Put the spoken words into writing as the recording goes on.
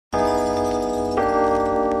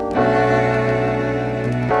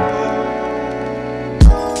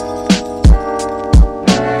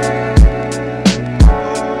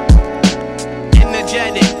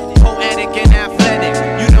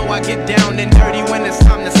dirty when it's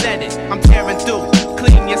time to set it. I'm tearing through,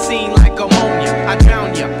 clean your scene like ammonia. I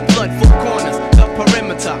drown ya, blood full corners, the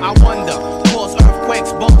perimeter. I wonder, cause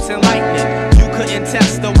earthquakes, bolts, and lightning. You couldn't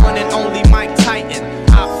test the one and only Mike Titan.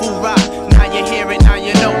 FRI, now you hear it, now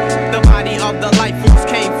you know it. The body of the life force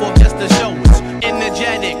came forth just to show it.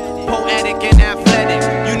 Energetic, poetic, and athletic.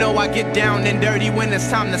 You know I get down and dirty when it's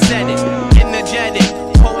time to set it. Energetic,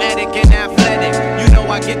 poetic, and athletic. You know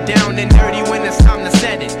I get down and dirty when it's time to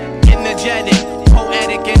set it. Energetic,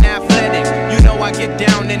 poetic, and athletic. You know I get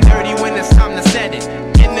down and dirty when it's time to set it.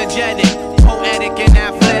 Energetic, poetic, and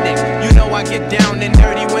athletic. You know I get down and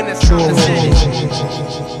dirty when it's time to set it.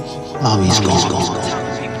 Oh, he's gone.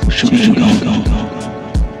 He's gone.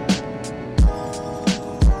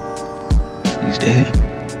 He's dead.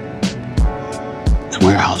 The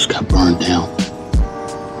warehouse got burned down.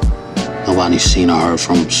 Nobody's seen or heard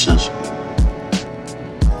from him since.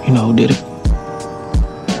 You know who did it?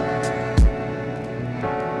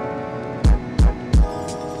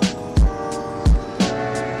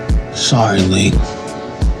 Sorry, Lee.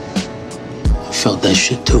 I felt that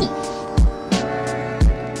shit too.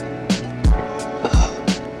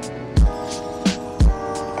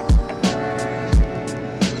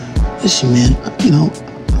 Listen, man,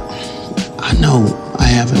 I know I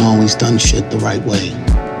haven't always done shit the right way.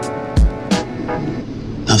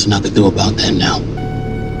 Nothing I could do about that now.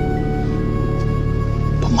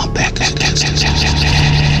 But my back.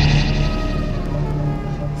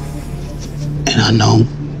 And I know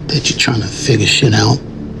that you're trying to figure shit out.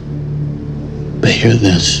 But hear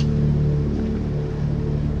this.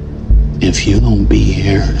 If you don't be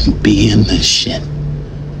here and be in this shit,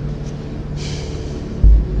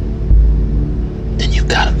 then you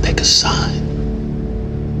gotta pick a side.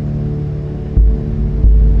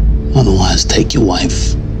 Otherwise, take your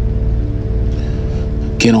wife,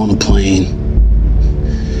 get on a plane,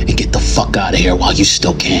 and get the fuck out of here while you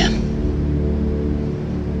still can.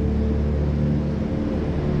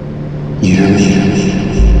 You hear me?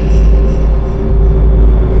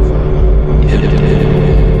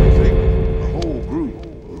 A whole group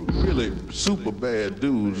of really super bad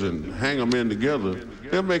dudes and hang them in together.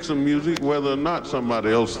 They'll make some music whether or not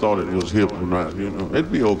somebody else thought it was hip or not,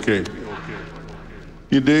 It'd be okay.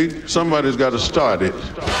 You dig? Somebody's got to start it.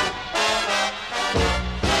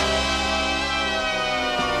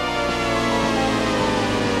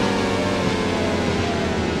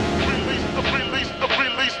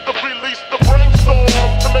 Release the brainstorm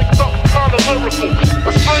to make something kind of lyrical.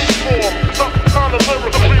 A strange form, something kind of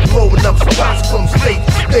lyrical. Blowing up spots from state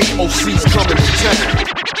to state. OC's coming to town.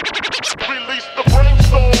 Release the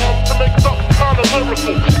brainstorm to make something kind of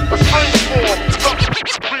lyrical. A strange form,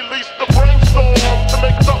 release the brainstorm to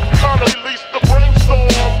make something kind of. Release the brainstorm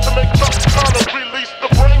to make something kind of. Release the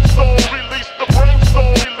brainstorm. Release the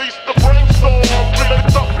brainstorm. Release the brainstorm to make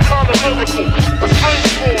something kind of lyrical. A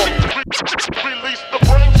strange form. Release the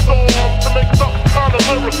brainstorm to make something kind of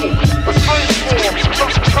lyrical. A strange form,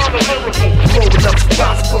 something kind of lyrical. Blowing up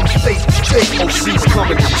spots from state to state. OC's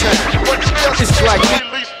coming to town. It's like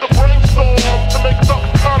release the brainstorm to make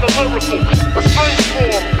something kind of lyrical. A strange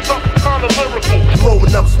form, something kind of lyrical.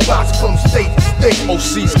 blowing up spots from state to state.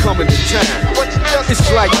 OC's coming to town. It's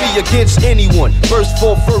like me against anyone. First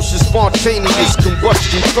for first is spontaneous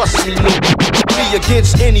combustion. Trust me, no. Me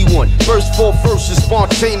against anyone. First for first is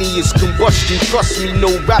spontaneous combustion. Trust me, no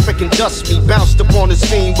rapper can dust me. Bounced upon the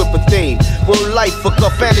scene with a theme. Word life, fuck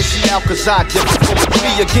up fantasy out, cause I get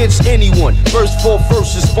me against anyone. First for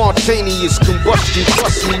first is spontaneous combustion.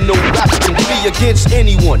 Trust me, no rapper can be against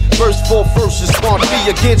anyone. First for first is spontaneous. Be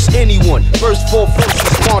against anyone. First for first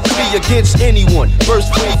is spontaneous. Be against anyone.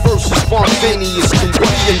 First for first is spontaneous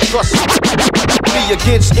combustion. Trust me. Be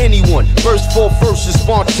against anyone. First for first is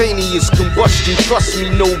spontaneous combustion. Trust me,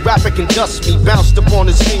 no rapper can dust me. Bounced upon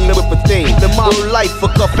the scene with a thing. The modern life,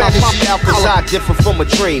 fuck up fantasy out, cause I differ from a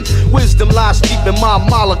dream. Wisdom lies deep in my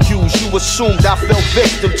molecules. You assumed I fell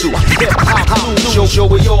victim to hip-hop. Show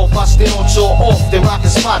it off, I stay on so often. Rockin'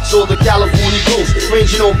 spots or the California coast.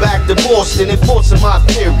 Ranging on back to Boston, enforcing my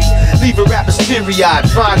theory. Leaving rappers teary-eyed.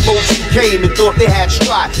 Find most who came and thought they had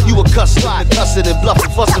stride. You accustomed to cussing and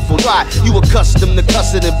bluffing, fussing for ride. You accustomed to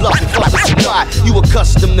cussing and bluffing, fussing for ride. You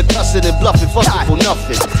accustomed to cussing and bluffing, fussing for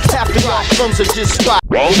nothing. Half of your drums are just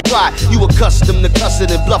right. You accustomed to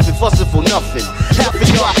cussing and bluffing, fussing for nothing. Half of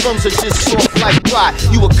your drums are just soft like pride.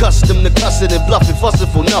 You accustomed to cussing and bluffing, fussing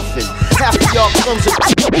for nothing. Half of your drums are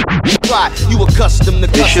right. You accustomed to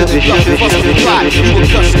cussing and bluffing, fussing for pride. You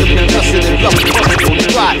accustomed to cussing and bluffing, fussing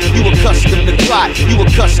for pride. You accustomed to try. You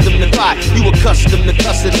accustomed to try. You accustomed to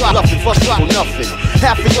cussing, bluffing, fussing for nothing.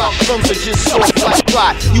 Half of your drums are just soft like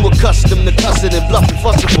pride. You accustomed to cussing and bluffing,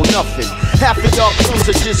 fussing for nothing. Half of y'all crews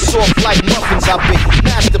are just soft like muffins, I bake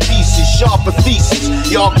masterpieces, sharper thesis.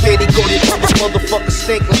 Y'all petty-coated motherfuckers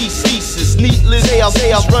stink leases. Needless, they are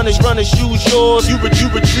running, shoes yours. You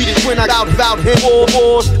retreated when I got out him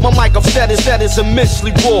wars. My mic upset is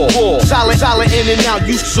immensely raw. Solid in and out,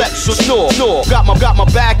 you slept, so snore. Got my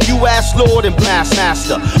back, you ass lord and blast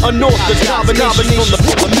master. Unorthodox combinations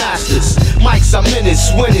from the masters. Mics are menace,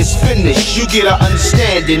 when it's finished, you get an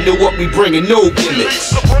understanding of what we bringing, no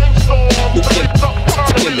gimmicks.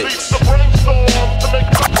 Gimmicks.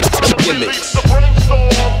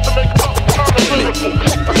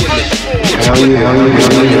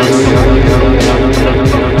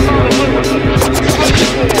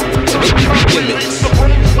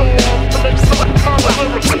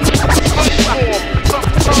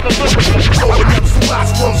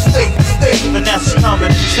 Finesse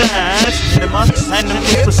coming and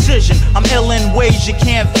the precision. I'm ill in ways you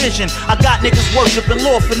can't vision. I got niggas worshiping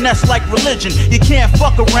Lord Finesse like religion. You can't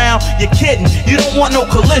fuck around, you're kidding. You don't want no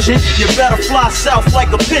collision. You better fly south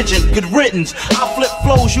like a pigeon. Good riddance. I flip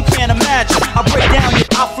flows you can't imagine. I break down your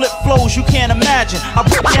I flip flows you can't imagine. I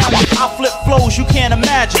break down your I flip flows you can't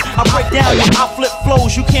imagine. I break down your I flip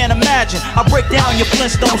flows you can't imagine. I break down your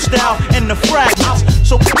Flintstone style in the fragments.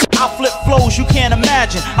 So I flip flows you can't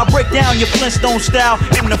imagine. I break down your Flintstone style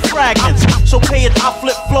in the fragments. So pay it, I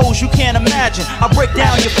flip flows you can't imagine. I break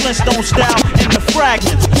down your Flintstone style in the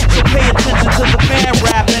fragments. So pay attention to the band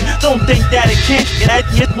rapping. Don't think that it can't,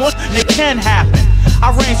 it can happen. I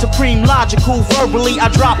reign supreme, logical, verbally I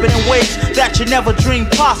drop it in ways that you never dreamed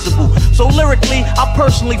possible. So lyrically, I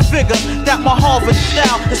personally figure that my Harvard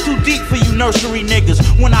style is too deep for you nursery niggas.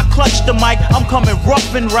 When I clutch the mic, I'm coming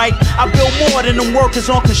rough and right. I build more than them workers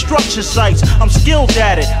on construction sites. I'm skilled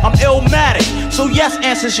at it, I'm illmatic. So yes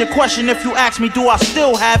answers your question if you ask me, do I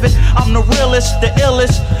still have it? I'm the realest, the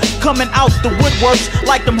illest, coming out the woodworks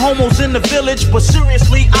like them homos in the village. But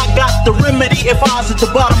seriously, I got the remedy if I was at the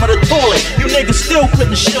bottom of the toilet. You niggas still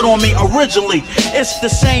couldn't shit on me originally. It's the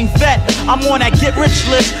same vet, I'm on that get rich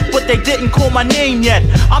list, but they didn't call my name yet.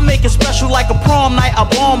 I make it special like a prom night. I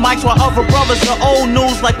bomb mics while other brothers are old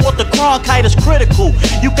news like what the Cronkite is critical.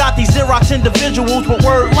 You got these Xerox individuals, but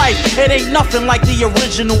word life, it ain't nothing like the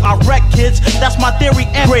original. I wreck kids, that's my theory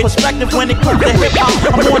and perspective when it comes to hip hop.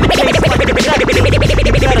 I'm on the case like a detective. You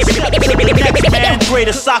better step to the next man.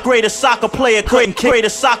 Greatest soccer player couldn't kick.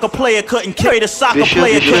 Greatest soccer player couldn't kick. Greatest soccer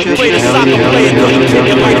player couldn't. Greatest soccer player couldn't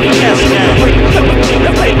kick it like Finesse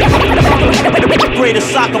now.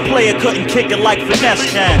 Greatest soccer player couldn't kick it like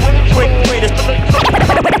Finesse now.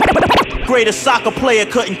 Greatest soccer player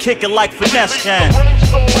couldn't kick it like Finesse now.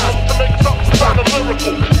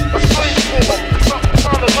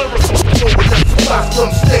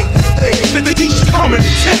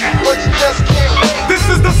 This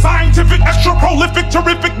is the scientific, extra prolific,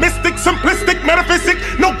 terrific, mystic, simplistic, metaphysic,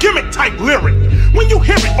 no gimmick type lyric. When you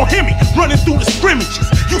hear it or hear me running through the scrimmages,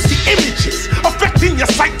 you see images affecting your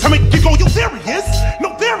sight to make you go, yo, there he is.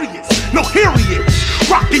 No, there he is. No, here he is.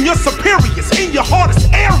 Rocking your superiors in your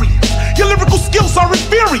hardest areas. Your lyrical skills are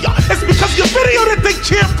inferior. It's because your video that they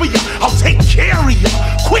cheer for you. I'll take care of you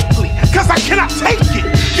quickly, cause I cannot take it.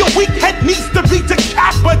 Your weak head needs to be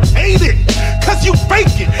decapitated, cause you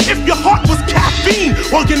fake it. If your heart was caffeine,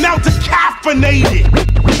 well, you're now decaffeinated.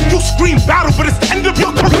 You scream battle, but it's the end of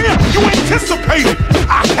your career. You anticipated.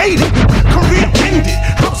 I hate it. Career ended.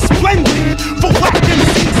 How splendid. For whack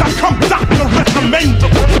MCs, I come doctor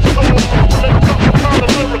recommended.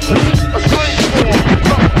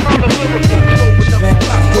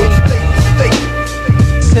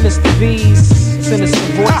 Sinister V's, Sinister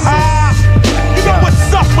Voices. You know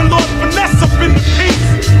what's up when Lord Finesse up in the piece?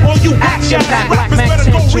 All you action rappers better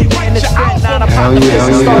go rewrite your album. Hell yeah.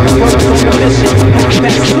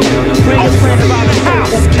 Bring a friend about the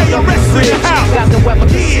house. Got the weapon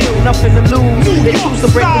concealed, nothing to lose. They choose to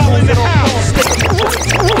break the rules at all costs.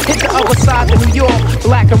 Hit the other side of New York.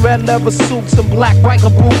 Black and red leather suits and black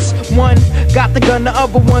biker boots. One got the gun, the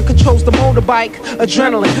other one controls the motorbike.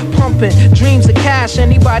 Adrenaline pumping, dreams of cash.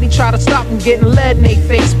 Anybody try to stop him getting lead in they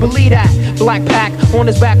face, believe that. Black pack on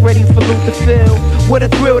his back ready for loot to fill. With a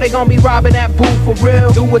thrill, they gon' be robbing that booth for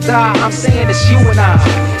real. Do or die, I'm saying it's you and I.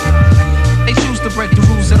 They choose to break the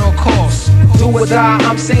rules at all costs. Do or die,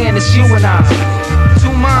 I'm saying it's you and I.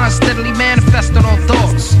 Two minds steadily manifest on all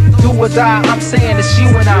thoughts. Do or die, I'm saying it's you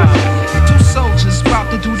and I. Two soldiers about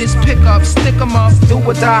to do this pickup, stick 'em up. Do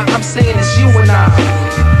or die, I'm saying it's you and I.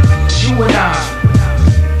 It's you and I.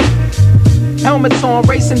 helmets on,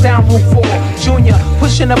 racing down Route 4. Junior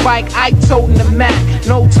pushing the bike, Ike toting the Mac.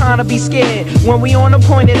 No time to be scared. When we on the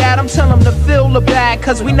point of that, I'm telling them to fill the bag,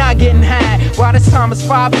 cause we not getting high. By this time it's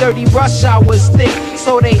 5:30, rush hour is thick.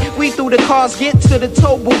 So they weed through the cars, get to the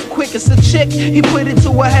toll booth quick. It's a chick, he put it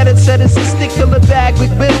to her head and said it's a stick-killer bag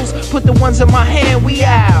with bills. Put the ones in my hand, we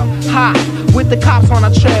out. Hot, with the cops on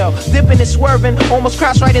our trail. Dipping and swerving, almost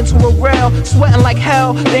crashed right into a rail. Sweating like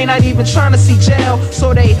hell, they not even trying to see jail.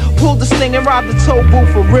 So they pulled this thing and robbed the toll booth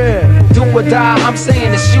for real. Do or die, I'm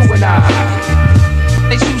saying it's you and I.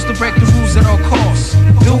 They choose to break the rules at all costs.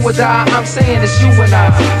 Do or die, I'm saying it's you and I.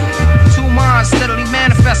 Two minds steadily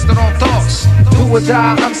manifested on thoughts. Do or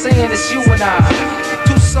die, I'm saying it's you and I.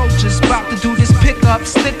 Two soldiers about to do this pickup,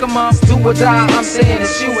 stick 'em up. Do or die, I'm saying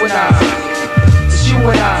it's you and I. It's you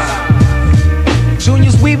and I.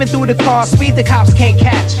 Juniors weaving through the car, speed the cops can't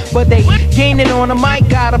catch. But they gaining on the mic,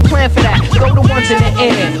 got a plan for that. Throw the ones in the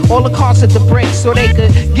air, all the cars at the brakes, so they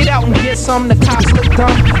could get out and get some. The cops look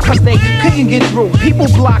dumb, cause they couldn't get through. People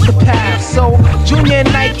block the path, so Junior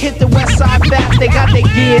and Nike hit the west side back. They got their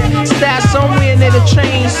gear stashed somewhere near the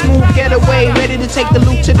train. Smooth getaway, ready to take the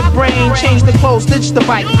loot to the brain. Change the clothes, ditch the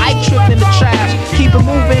bike, I tripped in the trash. Keep it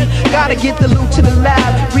moving, gotta get the loot to the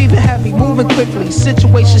lab. Breathing heavy, moving quickly,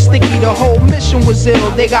 situation sticky. The whole mission was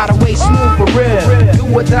ill, they gotta way smooth for real. Do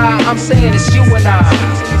or die, I'm saying it's you and I.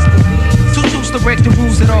 Two choose to break the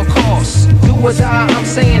rules at all costs. Do or die, I'm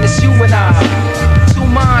saying it's you and I. Two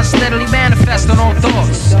minds steadily manifested on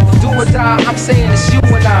thoughts. Do or die, I'm saying it's you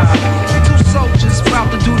and I. Two soldiers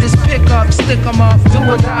about to do this pickup, stick 'em up. Do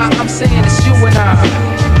or die, I'm saying it's you and I.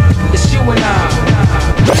 It's you and I.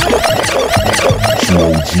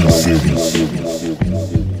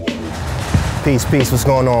 Peace, peace, what's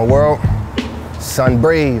going on, world? Sun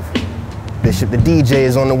Brave, Bishop the DJ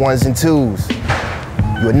is on the ones and twos.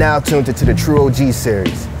 You are now tuned into the trueOG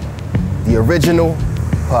series, the original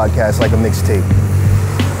podcast like a mixtape.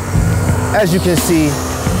 As you can see,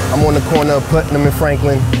 I'm on the corner of Putnam and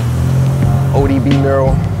Franklin, ODB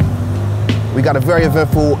mural. We got a very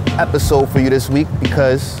eventful episode for you this week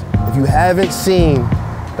because if you haven't seen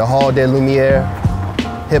the Hall Des Lumières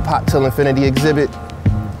Hip Hop Till Infinity exhibit,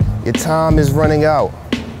 your time is running out.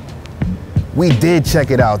 We did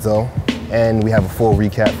check it out though, and we have a full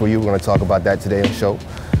recap for you. We're gonna talk about that today on the show.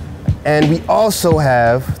 And we also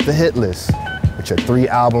have the hit list, which are 3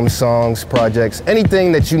 albums, songs, projects,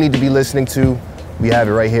 anything that you need to be listening to. We have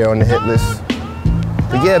it right here on the hit list.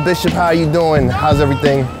 But yeah, Bishop, how you doing? How's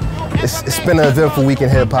everything? It's been an eventful week in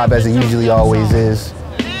hip hop as it usually always is.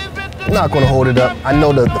 I'm not gonna hold it up. I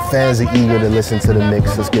know that the fans are eager to listen to the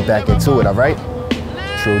mix. Let's get back into it, all right?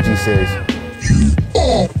 trueOGseries.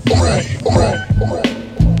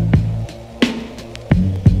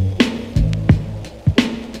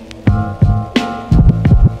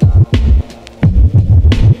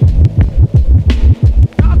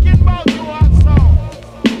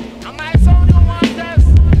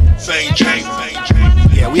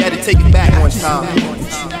 Yeah, we had to take it back one time.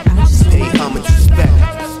 Pay homage, respect.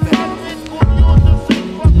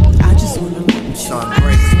 I just wanna Sean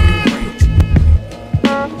Grace.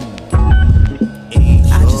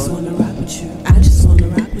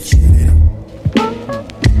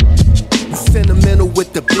 Sentimental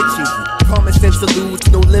with the bitching, common sense alludes,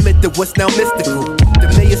 no limit to what's now mystical.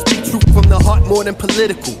 The mayor speak truth from the heart more than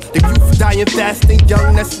political. The youth dying fast and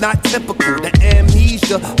young, that's not typical. The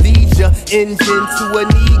amnesia leads ya engine to a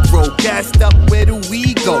Negro. Gassed up, where do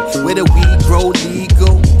we go? Where do we grow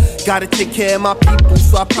legal? Gotta take care of my people,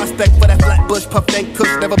 so I prospect for that Flatbush, puff and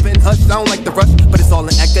kush. Never been hushed, I don't like the rush, but it's all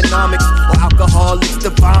in economics. Or alcoholics to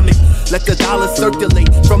vomit. Let the dollar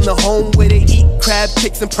circulate from the home where they eat crab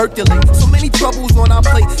cakes and percolate. So many troubles on our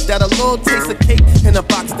plate that a little taste of cake in a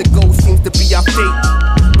box to go seems to be our fate.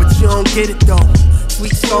 But you don't get it though.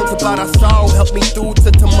 Sweet songs about our sorrow help me through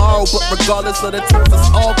to tomorrow. But regardless of the truth, it's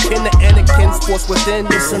all kin to Anakin's force within.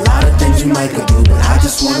 There's a lot of things you might could do, but I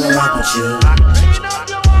just wanna rock with you.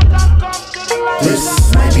 This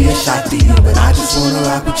might be a shot to you, but I just wanna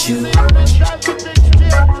rock with you.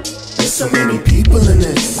 There's so many people in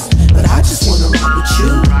this, but I just wanna rock with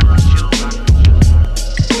you.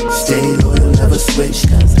 Stay loyal, never switch,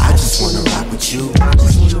 cause I just wanna rock with you. I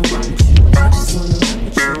just wanna rock with you. I just wanna rock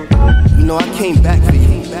with you. You know, I came back for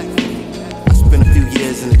you. I spent a few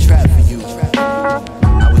years in the trap for you.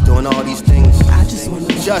 I was doing all these things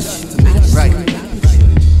just to make it right.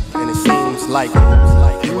 And it seems like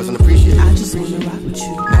it wasn't appreciated. I just wanna rock with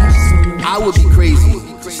you. I would be crazy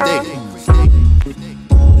to stay. So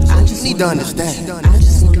you need to understand. I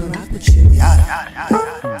just wanna rock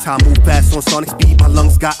Time move fast on sonic speed. My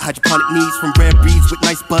lungs got hydroponic needs from rare breeds with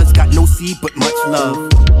nice buds. Got no seed but much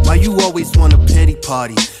love. Why you always want a pity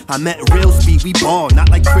party? I met real speed, we ball, not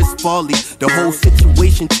like Chris Farley. The whole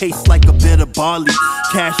situation tastes like a bit of barley.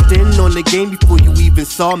 Cashed in on the game before you even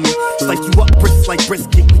saw me. Slice you up bricks like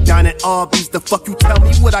brisket. We dine at Arby's. The fuck you tell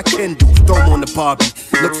me what I can do? Throw 'em on the Barbie.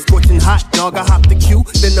 Look scorching hot, dog. I hop the queue.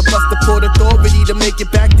 Then the bus the port authority to make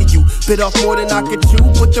it back to you. Bit off more than I could chew,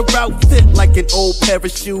 but the route fit like an old pair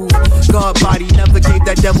of shoes. God body never gave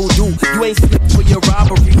that devil due. You ain't slipped for your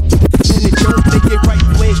robbery. And it don't make it right,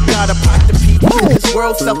 you ain't gotta pot the peep. This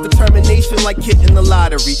world self-determination like hitting the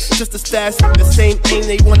lottery. Just a stash with the same aim,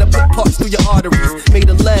 they wanna put parts through your arteries. Made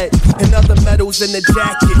of lead and other metals in the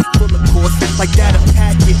jacket. Full of course, like that a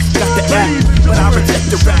packet. Got the act, but I reject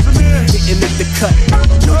the racket. Didn't make the cut, no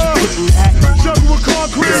you couldn't hack it. Juggle with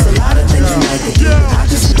concrete. There's a lot of things you like to do. I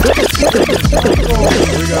just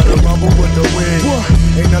we gotta rumble with the wind.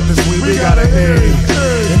 Ain't nothing sweet, we gotta egg.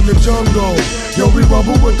 In the jungle, yo, we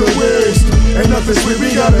rumble with the waste. Ain't nothing sweet,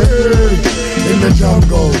 we gotta egg. In the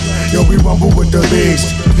jungle, yo, we rumble with the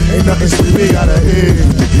beast. Ain't nothing sweet, we gotta egg.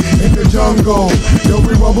 In the jungle, yo,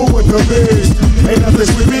 we rumble with the beast. Ain't nothing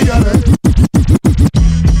sweet, we gotta.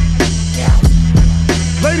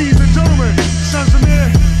 Ladies and gentlemen, Sunz in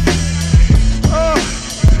there.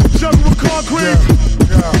 Juggle with concrete.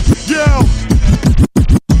 Yeah.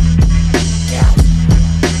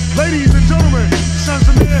 Ladies and gentlemen, Sunz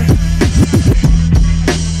in there.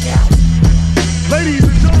 Ladies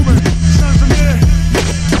and gentlemen, Sunz in there.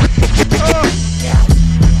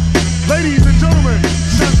 Ladies and gentlemen,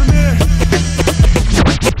 Sunz in there.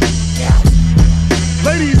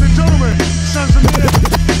 Ladies and gentlemen, Sunz in there.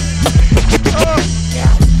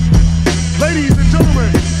 Ladies and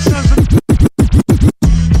gentlemen, Sunz in there.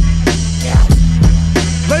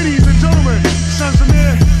 Ladies and gentlemen, Sunz in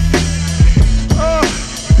there.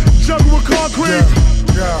 Juggle with concrete.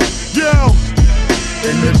 Yeah.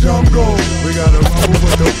 In the jungle, we gotta rumble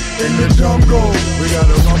with the. In the jungle, we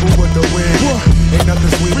gotta rumble with the wind. Ain't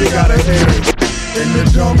nothing sweet, we gotta egg. In the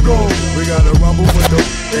jungle, we gotta rumble with the.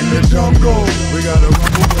 In the jungle, we gotta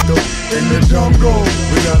rumble with the. In the jungle,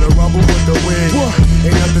 we gotta rumble with the wind.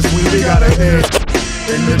 Ain't nothing sweet, we gotta egg.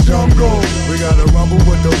 In the jungle, we gotta rumble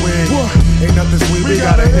with the wind. Ain't nothing sweet, we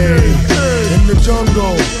gotta egg. In the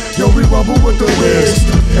jungle, yo, we rumble with the beast.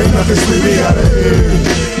 Ain't nothing sweet, we gotta egg.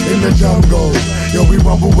 In the jungle, yo, we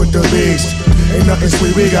rumble with the beast. Ain't nothing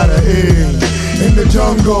sweet, we gotta egg. In the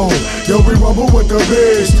jungle, yo, we rumble with the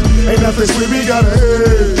beast. Ain't nothing sweet, we gotta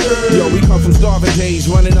egg. Yo, we come from starving days,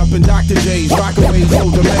 running up in Dr. J's, Rockaways,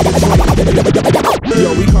 hold the mega trays.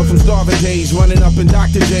 Yo, we come from starving days, running up in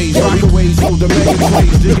Dr. J's, Rockaways, hold the mega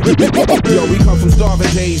trays. Yo, we come from starving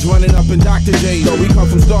days, running up in Dr. J's. Yo, we come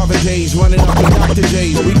from starving days, running up in Dr.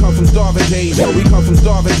 J's. Yo, we come from starving days. Yo, we come from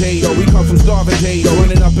starving days. Yo, we come from starving days,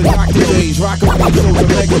 running up in Dr. J's, Rockaways, hold the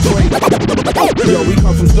mega trays. Yo, we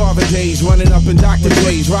come from starving days, running up in Dr.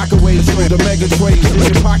 J's, Rockaways, hold the mega trays. This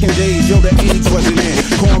is pockin' days, yo, the AIDS wasn't in.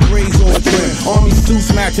 Corn braids on trim, army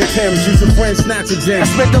suits matching Timbs, use a friend snatch a gem. I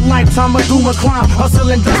spent a lifetime of doing crime,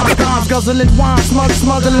 hustling dimes, guzzling wine,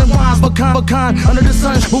 smuggling wines, pecan, under the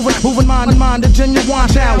sun, moving mind, the genuine,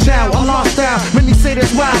 chow, alarm style. Many say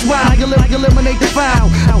that's why, you eliminate the foul.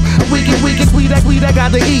 Weak, sweet, I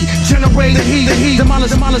got the heat, generate the heat,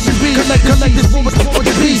 demolish the beat, collect this forward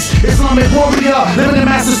the beast. Islamic warrior, living in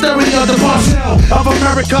mass hysteria, the bombshell of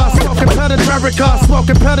America,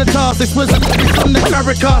 smoking predators, exquisite lyrics from the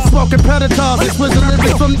America, smoking predators, exquisite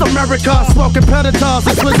lyrics from the America, smoking predators,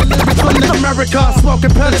 exquisite lyrics from the America,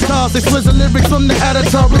 smoking predators, exquisite lyrics from the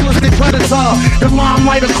editor, realistic predator, the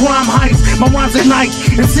limelight of crime heights, my rhymes ignite,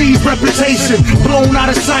 and seize reputation, blown out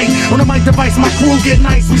of sight, on the mic device, my crew get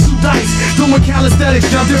nice, we shoot dice, doing calisthenics,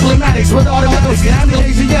 jump diplomatics, with automatics, get me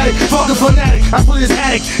Asiatic, fuck a fanatic, I split his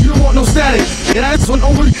attic, you don't want no static, get out of this one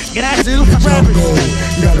over, get out of this jungle,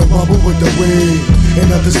 you gotta rumble with the wind. Ain't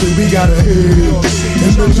nothing sweet, we gotta egg.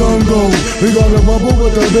 In the jungle, we gotta rumble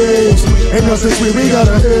with the beast. Ain't nothing sweet, we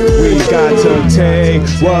gotta egg. We got to take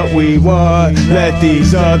what we want, let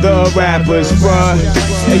these other rappers run.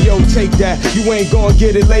 Hey yo, take that, you ain't gonna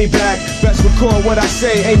get it laid back. Best record what I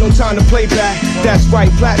say, ain't no time to play back. That's right,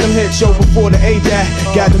 platinum hit show before the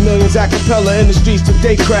ADAC. Got the millions a cappella in the streets till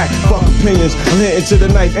they crack. Fuck opinions, I'm hitting to the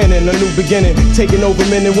knife ending, a new beginning. Taking over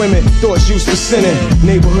men and women, thoughts used for sinning.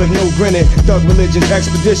 Neighborhood no grinning, thug religion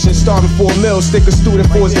expedition. Starving for a meal, stick a student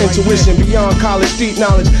for his intuition. Beyond college, street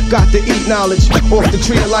knowledge, got to eat knowledge. Off the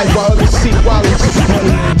tree of life while others seek wallets.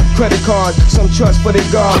 Money, credit cards, some trust for their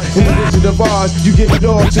God. In the Wizard of Oz, you get it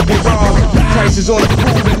all to get robbed. Prices on the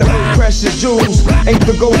food and the old press precious jewels. Ain't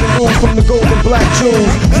the golden rule from the golden black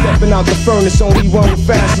jewels. Stepping out the furnace, only one with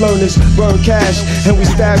fast learners. Burn cash, and we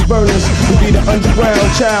stash burners. We be the underground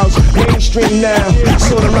childs, mainstream now.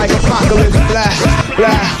 Sorta like apocalypse, blah,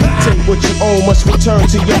 blah. Take what you own, must return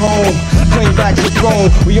to your home. Claim back the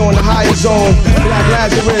throne, we on the higher zone. Black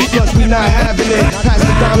Lazarus, plus we not having it. Pass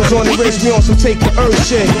the diamonds on the wrist, we on some take the earth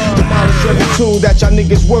shit. Demolish every tool that y'all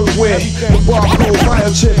niggas work with. The barcode,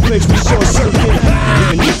 biochip clicks, we short circuit.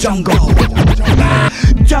 In the jungle,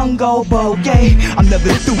 jungle bogey. I'm never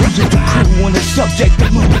through with the crew on the subject of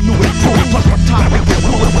new and proof. Plus my topic is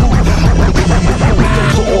bulletproof.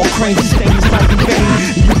 Those are all crazy stains like the vein.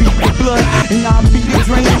 You beat the blood and I beat the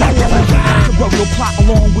drain. The burial plot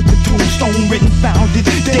along with the tombstone written founded.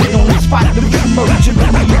 Dead on the spot, the emergent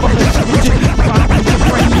believer, the surgeon. Rock with the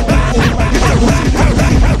brain.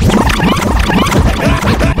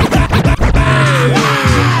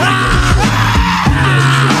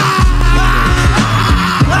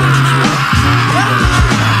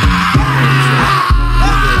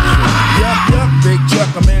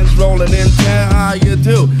 Rolling in town, how you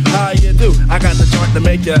do? How you do? I got the joint to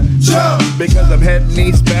make you jump because I'm heading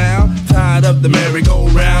eastbound. Tired of the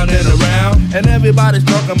merry-go-round and around, and everybody's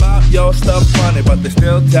talking about your stuff funny, but they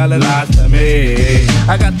still telling lies to me.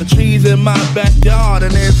 I got the trees in my backyard,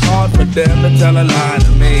 and it's hard for them to tell a lie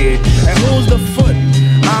to me. And who's the foot?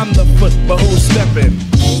 I'm the foot, but who's stepping?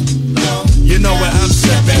 You know where I'm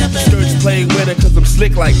stepping. Skirts playing with it cause I'm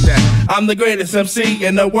slick like that. I'm the greatest MC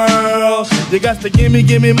in the world. You got to give me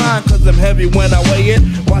mine cause I'm heavy when I weigh it.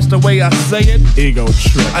 Watch the way I say it. Ego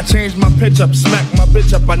trip. I changed my pitch up, smack my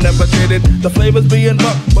bitch up, I never did it. The flavors being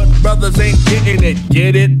bucked, but brothers ain't getting it.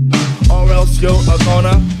 Get it? Or else you're a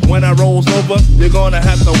goner. When I rolls over, you're gonna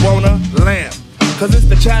have to wanna lamp. Cause it's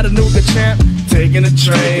the Chattanooga champ. Taking a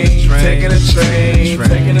train, taking a train,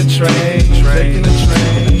 taking a train, taking a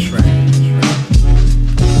train.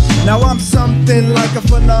 Now I'm something like a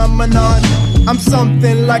phenomenon. I'm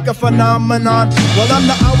something like a phenomenon. Well, I'm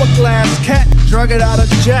the hourglass cat, drug it out of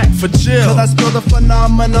jack. For chill. Cause I spill the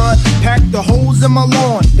phenomenon. Pack the holes in my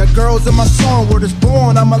lawn. Got girls in my song, word is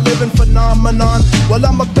born. I'm a living phenomenon. Well,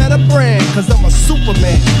 I'm a better brand, cause I'm a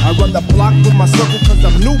Superman. I run the block with my circle cause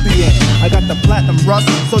I'm Nubian. I got the platinum rust,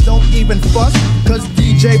 so don't even fuss. Cause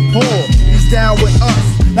DJ Paul, he's down with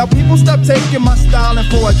us. Now people stop taking my style and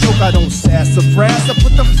for a joke I don't sassafras. I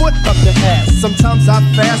put the foot up the ass. Sometimes I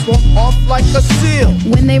fast, walk off like a seal.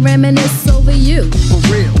 When they reminisce over you. For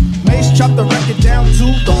real. Mace chopped the record down to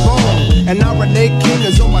the bone. And now Renee King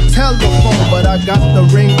is on my telephone. But I got the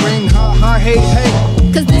ring, ha ha, hey, hey.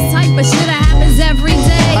 Cause this type of shit happens every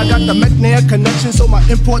day. I got the McNair connection, so my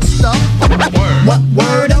import stuff. What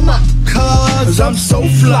word am I? Cause I'm so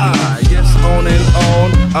fly. Yes, on and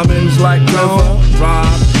on. I'm in like river.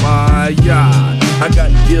 Rock my yacht. I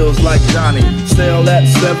got gills like Johnny. Sail that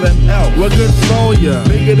 7L. We're good for ya.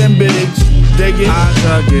 Bigger than bigs. Dig it. I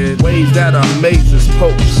dug it. Ways that amazes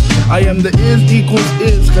popes. I am the is equals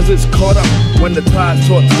is cause it's caught up when the tide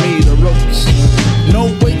taught me the ropes. No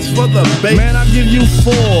waits for the bait. Man, I'll give you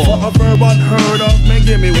 4 for a verb unheard of. Man,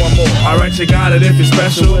 give me one more. Alright, you got it if you're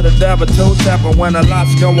special. With a dab of toe tapper when a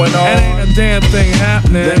lot's going on. And ain't a damn thing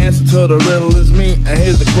happening. The answer to the riddle is me. And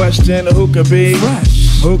here's the question: who could be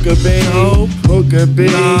fresh? Who could be? Who could be?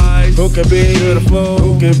 Nice. Who could be? Beautiful.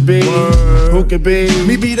 Who could be? Word. Who could be?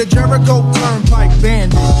 Me be the Jericho Turnpike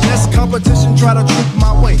Bandit. Less competition, try to troop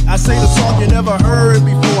my way. I say the song you never heard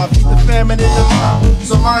before. I feed the famine in the mind.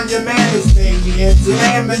 So mind your manners, baby. It's a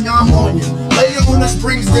lamb and I'm on you. Lay you on the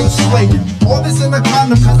springs, then slay you. All this in the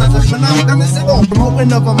condom, cause that's a phenomenon. It's all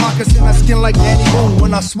promoting of a moccasin. I skin like Danny Boone.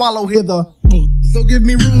 When I swallow, hear the so give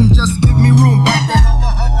me room, just give me room. Back the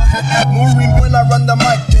Moving when I run the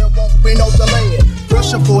mic, there won't be no delaying.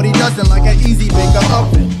 Pressure 40 dozen like an easy bake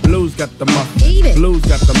oven. Blues got the muffin. Eat it. Blues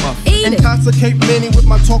got the muffin. Eat Intoxicate many with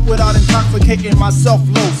my talk without intoxicating myself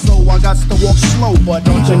low. So I got to walk slow, but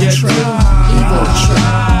don't you get tripped. Ego trip.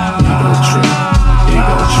 Ego trip.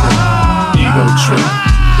 Ego trip. Ego trip.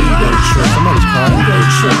 Ego trip. Somebody's crying. Ego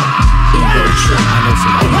trip. Ego trip. I know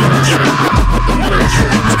somebody's trip. Ego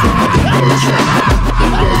trip. Ego trip.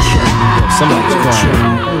 Ego trip. Somebody's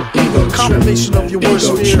crying. Combination of your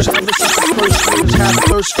worst fears. I listen to first fears, have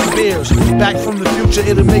thirst for beers. Back from the future,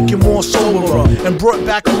 it'll make you more soberer. And brought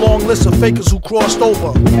back a long list of fakers who crossed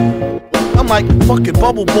over. I'm like fucking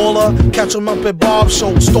bubble baller. Catch him up at Bob's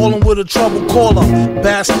show, stalling with a trouble caller.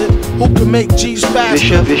 Bastard, who can make G's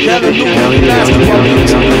faster? Never knew basketball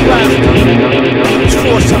means There's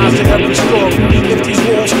 4 sides to every story. If these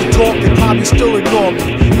walls could talk, they probably still ignore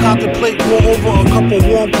me. contemplate, pour over a cup of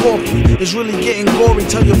warm coffee. It's really getting gory,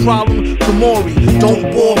 tell your problem to Maury.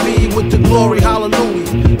 Don't bore me with the glory,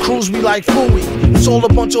 hallelujah. Cruise me like Fooey, it's all a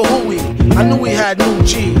bunch of hooey. I knew he had new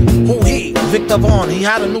G. Who he? Viktor Vaughn. He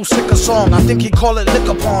had a new sicker song, I think he called it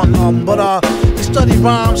Lickupon. But he studied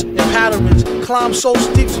rhymes and patterns. Climb so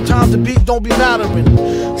steep, sometimes the beat don't be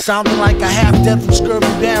mattering. Sounding like a half-dead from Scurvy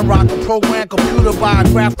Band Rock, a programmed computer by a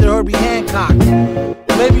grafted Herbie Hancock.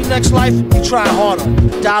 Maybe next life, you try harder.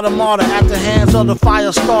 Died a martyr at the hands of the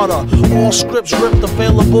fire starter. All scripts ripped,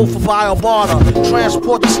 available for via barter.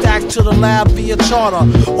 Transport the stack to the lab via charter.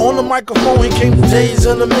 On the microphone, he came days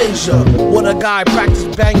in the measure. What a guy, practice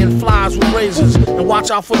banging flies with razors. And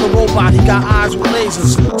watch out for the robot, he got eyes with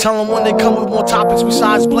lasers. Tell him when they come with more topics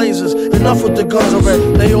besides blazers. Enough with the guns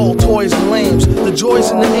already, they all toys and lames. The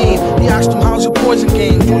joys in the aim, he asked him, how's your poison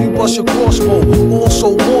game? Do you bust your crossbow?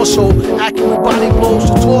 Also, more so, accurate body blows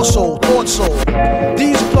to torso, thought so.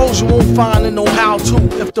 These flows you won't find in no how-to.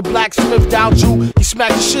 If the blacksmith doubt you, he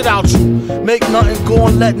smack the shit out you. Make nothing go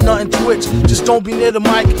and let nothing twitch. Just don't be near the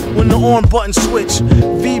mic when the on button switch.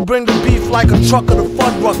 V bring the beef like a trucker, the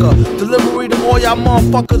Fuddrucker. Delivery to all y'all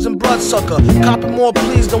motherfuckers and bloodsucker. Copy more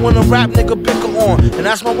please than when a rap nigga bicker on. And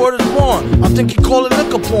that's my word is born. I think he call it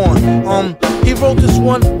Lickupon. He wrote this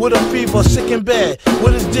one with a fever, sick in bed.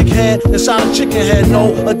 With his dick head inside a chicken head.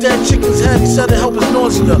 No, a dead chicken's head. He said it helped his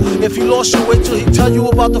nausea. If he lost you, wait till he tell you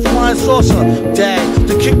about the flying saucer. Dag,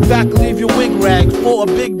 the kickback leave your wig rag. For a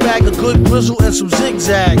big bag of good grizzle and some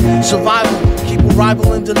zigzag. Survival, keep a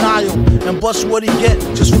rival in denial. And bust what he get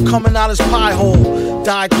just for coming out his pie hole.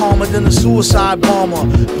 Die calmer than a suicide bomber.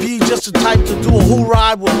 V just the type to do a who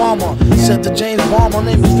ride with mama. Said to James Bond, my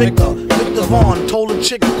name is Viktor. Viktor Vaughn told the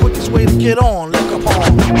chick the quickest way to get on. Lickupon.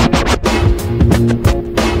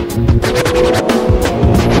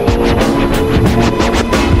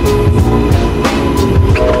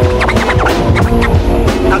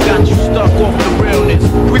 I got you stuck off the realness.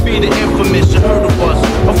 We be the infamous, you heard of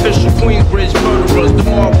us. Official Queensbridge murderers. The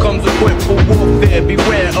mob comes equipped for warfare.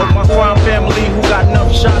 Beware of my crime family who got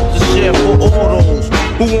enough shots to share for all those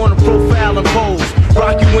who wanna profile and pose.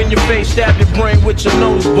 Rock you in your face, stab your brain with your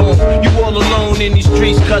nose bone. You all alone in these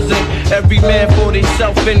streets, cousin. Every man for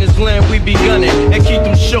theyself in his land, we be gunning. And keep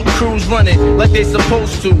them shook crews running like they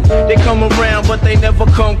supposed to. They come around, but they never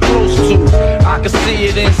come close to. I can see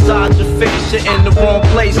it inside your face, you're in the wrong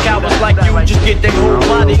place. Cowards like you just get their whole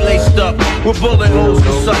body laced up with bullet holes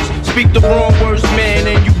and such. Speak the wrong words, man,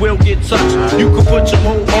 and you will get touched. You could put your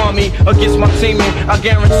whole army against my team, and I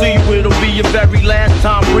guarantee you it'll be your very last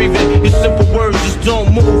time breathing. Your simple words just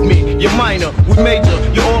don't move me. You're minor, we major.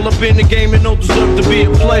 You're all up in the game and don't deserve to be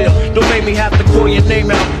a player. Don't make me have to call your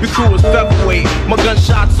name out. Your crew is featherweight. My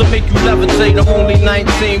gunshots will make you levitate. I'm only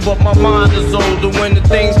 19, but my mind is older. When the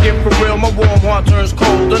things get for real, my warm heart turns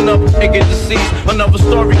cold. Another nigga deceased, another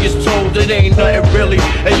story is told. It ain't nothing really.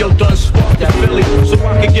 And yo, done sparked that Philly, so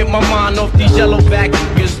I can get my mind off these yellow back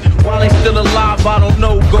niggas. While they still alive, I don't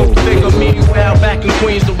know, go figure. Meanwhile, back in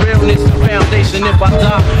Queens, the realness is foundation. If I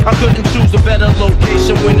die, I couldn't choose a better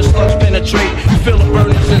location. When the slugs penetrate, you feel a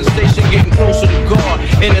burning sensation. Getting closer to God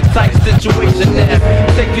in a tight situation now.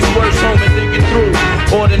 Take these words home and think it through,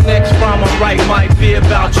 or the next rhyme I write might be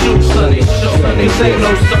about you. Sonny, this ain't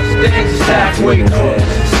no such thing as halfway crook.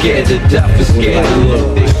 Scared to death and scared to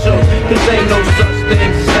look. They show this ain't no such thing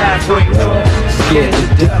as halfway crook. Scared to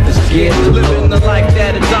death and scared to look. Living the life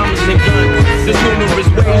that is diamonds and guns. There's numerous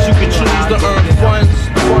ways you can choose to earn funds.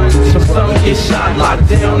 Some get shot, locked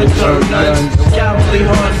down, and turn nuns. Cowardly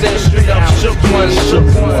hearts and straight up shook ones.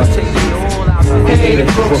 It ain't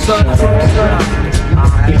a crook, son.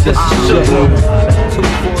 He just shook one.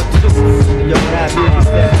 242. Yo,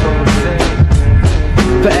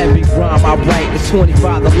 for every rhyme I write, it's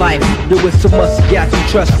 25 to life. There was so much I got you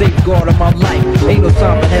trust, safeguard of my life. Ain't no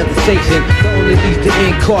time for hesitation, that only leads to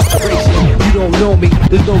incarceration. You don't know me,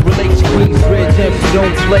 there's no relation. Queensbridge, if you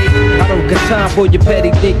don't play, I don't got time for your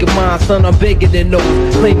petty thinking mind, son, I'm bigger than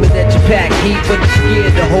those. Claiming that you pack heat, but you're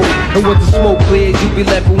scared to hold. And when the smoke clears, you be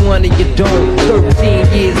left with one and you don't. 13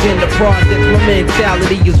 years in the project, my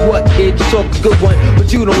mentality is what, kid? You talk a good one,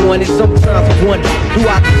 but you don't want it. Sometimes I wonder, do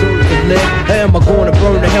I deserve to live? Or am I gonna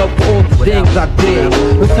burn to help for all the things I did?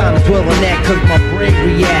 No time to dwell on that, cause my brain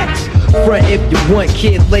reacts. Front if you want,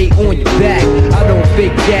 kid, lay on your back. I don't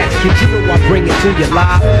fake gas, kid, you know I bring it to your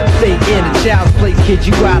life. Stay in a child's play, kid,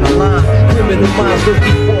 you out of line. Criminal minds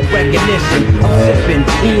looking for recognition. I'm sipping,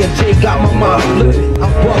 EMJ got my mind flipping. I'm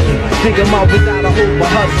bugging, dig 'em out without a hope of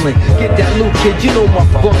hustling. Get that loot, kid, you know my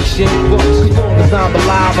function. As long as I'm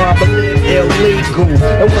alive, I'm illegal.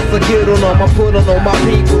 And once I get on them, I put on all my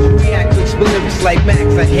people. React to lyrics like Max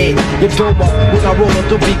ahead. You know my, when I roll on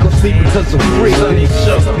the beat, go sleep because I'm free. Sonny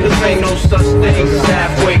Shoc, this ain't no such thing as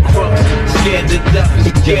halfway crooks. Scared to death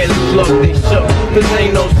and scared to look, they shook. This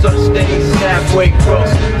ain't no such thing as halfway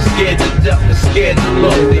crooks. Scared to death and scared to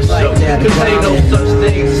look, they shook. This ain't no such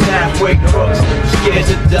thing as halfway crooks. Scared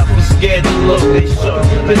to death and scared to look, they shook.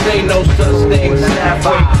 This ain't no such thing as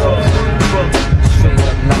halfway crooks.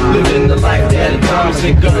 Living the life that is diamonds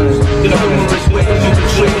and guns. The numerous ways you can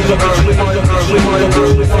swing, you can swing, you can swing, you can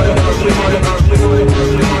swing, you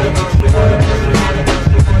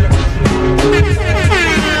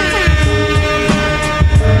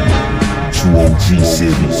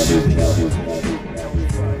trueOGseries.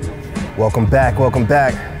 Welcome back, welcome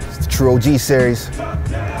back. It's the trueOGseries,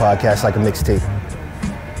 podcast like a mixtape.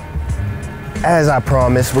 As I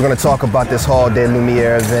promised, we're gonna talk about this Hall Des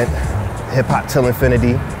Lumières event, Hip Hop Till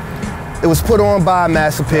Infinity. It was put on by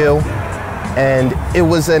Mass Appeal, and it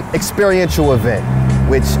was an experiential event,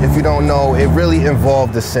 which, if you don't know, it really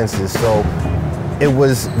involved the senses. So it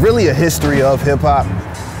was really a history of hip hop,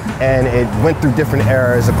 and it went through different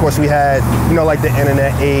eras. Of course, we had, you know, like the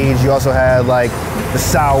internet age. You also had like the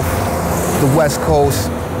South, the West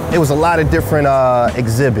Coast. It was a lot of different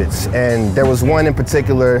exhibits, and there was one in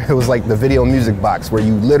particular. It was like the video music box, where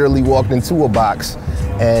you literally walked into a box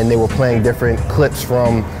and they were playing different clips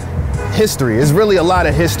from history. It's really a lot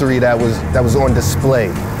of history that was on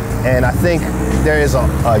display. And I think there is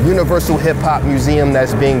a universal hip hop museum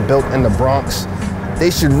that's being built in the Bronx.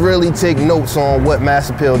 They should really take notes on what Mass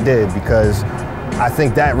Appeal did, because I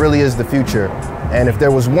think that really is the future. And if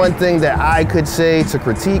there was one thing that I could say to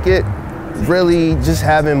critique it, really just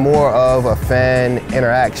having more of a fan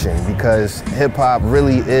interaction, because hip hop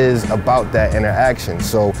really is about that interaction.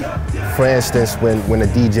 So for instance, when a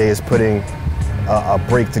DJ is putting a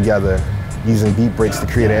break together using beat breaks to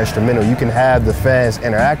create an instrumental, you can have the fans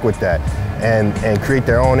interact with that and create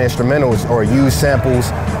their own instrumentals, or use samples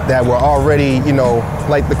that were already, you know,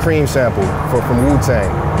 like the Cream sample from Wu-Tang,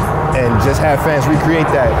 and just have fans recreate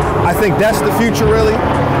that. I think that's the future, really.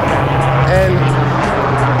 And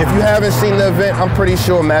if you haven't seen the event, I'm pretty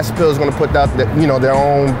sure Mass Appeal is going to put out their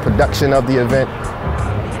own production of the event.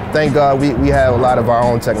 Thank God we have a lot of our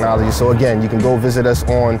own technology. So again, you can go visit us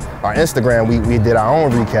on our Instagram. We did our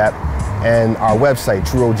own recap, and our website,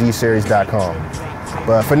 trueOGseries.com.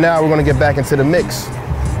 But for now, we're going to get back into the mix.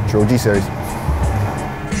 trueOGseries.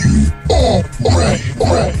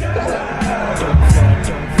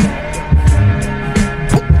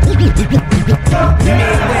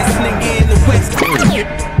 Midwest nigga in the West.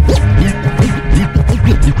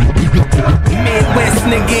 Midwest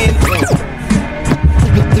nigga in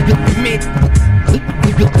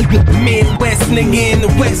Midwest nigga in the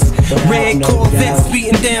West. Red Corvettes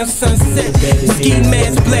beating down Sunset. Ski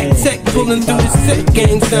mask, black tech pulling through the set.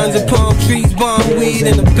 Gang signs of palm trees, bomb weed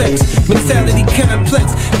and a Bex. Mentality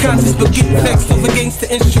complex, conscious but getting vexed over against the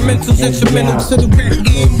instrumentals. Instrumental to the rear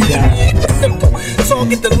end. Simple.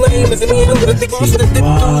 Target the lame as an end. But I think we should have dipped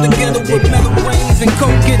through together with metal rains and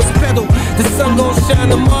coke gets pedal. The sun gon' shine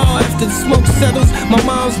tomorrow after the smoke settles. My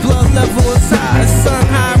mom's blood level is high. Sun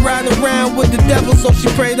high, riding around with the devil, so she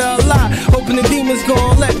prayed to Allah, hoping the demons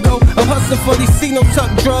gon' let go. I'm hustling for these C-no tuck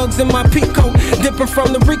drugs in my peacoat. Dipping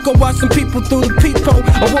from the Rico, watching people through the peephole.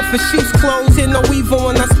 A wolf in sheep's clothes, hear no evil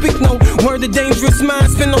when I speak no word of dangerous mind.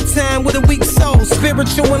 Spend no time with a weak soul,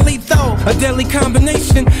 spiritual and lethal. A deadly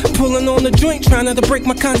combination, pulling on the joint, trying not to break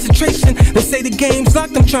my concentration. They say the game's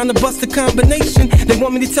locked, I'm trying to bust the combination. They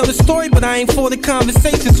want me to tell the story, but I ain't for the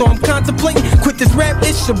conversation. So I'm contemplating, quit this rap,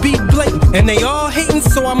 it should be blatant. And they all hating,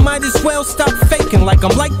 so I might as well stop faking. Like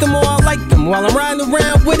I'm like them or I like them. While I'm riding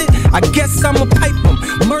around with it, I guess I'ma pipe them.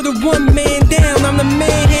 Murder one man down, I'm the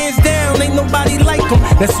man hands down. Ain't nobody like them,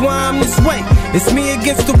 that's why I'm this way. It's me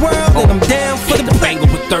against the world, and I'm down for the banger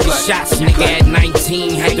with 30 shots, nigga at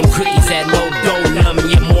 19. Had them cookies, had low dough, numb,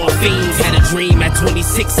 yeah, morphines. Had a dream at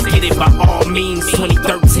 26, get it by all means.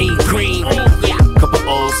 2013, green. Couple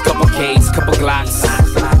O's, couple K's, couple Glocks.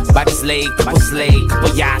 Body's laid, couple Slade,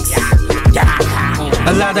 couple yachts.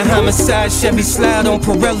 A lot of homicides, Chevy slide on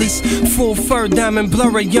Pirellis. Full fur, diamond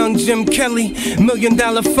blurry, young Jim Kelly. $1 million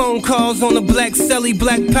phone calls on the black celly.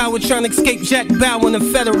 Black power trying to escape Jack Bow in the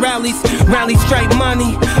federales. Rally strike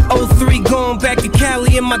money, 03 going back to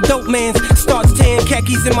Cali in my dope mans. Starts tan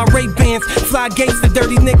khakis in my Ray-Bans. Fly gangsta,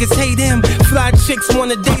 dirty niggas hate him. Fly chicks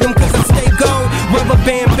wanna date them cause I stay gold. Rubber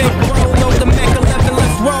band, big roll, on the Mac 11,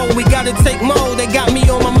 let's roll. We gotta take more, they got me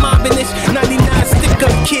on my mobbing this 99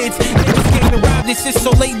 stick-up kids. Niggas came to rob this shit,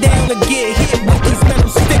 so lay down and get hit with these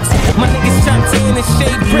metal sticks. My niggas shot 10 and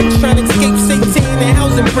shade bricks, trying to escape Satan and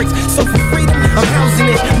housing bricks. So for freedom, I'm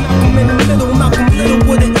housing it. Malcolm in the middle, Malcolm Little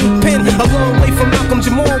with an ink pen. A long way from Malcolm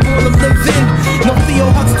Jamal, wanna live in. No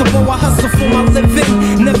Theo Huxtable, I hustle for my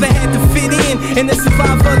living. Never had to fit in, and the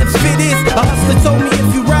survivor the fit is. A hustler told me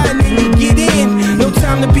if you ride, then you get in. No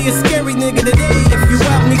time to be a scary nigga today. If you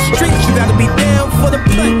out in these streets, you gotta be down for the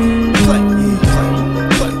play. Play.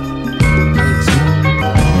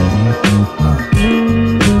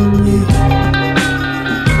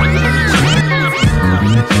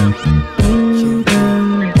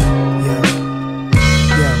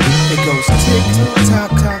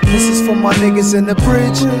 My niggas in the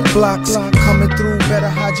bridge, blocks coming through, better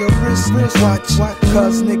hide your wrist, watch,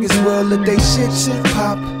 cause niggas will let they shit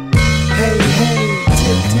pop. Hey, hey,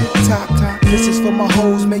 tick, tick, tock, tock. This is for my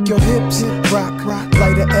hoes, make your hips rock,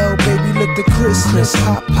 light a L, baby, look the Chris,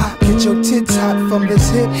 hop, hop. Get your tits hot from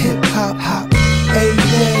this hip, hop, hop. Hey,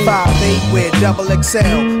 hey. 5'8" with double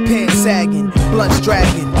XL, pants sagging, blunts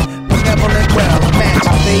dragging. Benevolent well,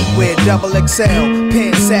 imagine 8 with double XL,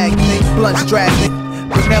 pants sagging, blunts dragging.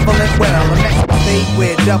 Benevolent well, I'm 8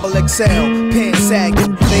 with double XL, pants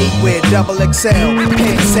sagging. 8 with double XL,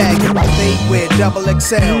 pants sagging. 8 with double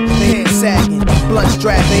XL, pants sagging. Blunts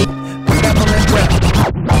dragging. Benevolent well,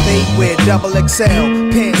 8 with double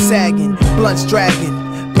XL, pants sagging. Blunts dragging.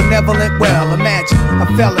 Benevolent well, imagine a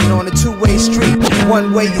felon on a two-way street.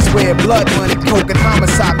 One way is where blood money, coke and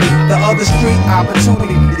homicide meet. The other street,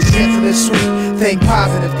 opportunity, the chance of the sweet. Think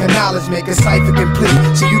positive, can knowledge make a cipher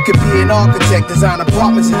complete. So you could be an architect, design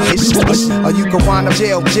apartments and issues. Or you could wind up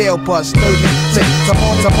jail bust 30 cents.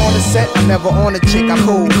 I'm on the set, I'm never on a chick, I'm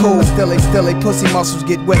cool. Still they pussy muscles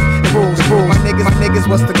get wet. Rules. My niggas,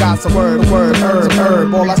 what's the gossip? Word,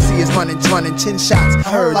 herb. All I see is running 10 shots. I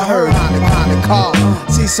heard, behind the car.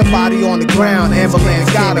 See somebody on the ground,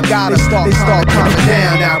 ambulance gotta they start coming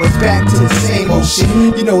down. Now it's back to the same old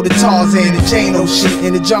shit. You know the Tarzan and Jane old shit.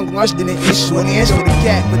 In the jungle, I didn't issue an answer to the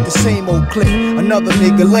cat with the same old clip. Another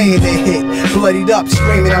nigga laying there hit, bloodied up,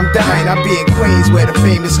 screaming I'm dying. I be in Queens where the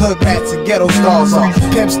famous hood rats and ghetto stars are.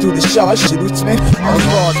 Pimps through the shot, shit with Smith. All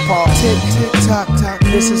bars park. Tick, tick, tock, tock.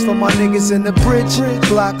 This is for my niggas in the bridge.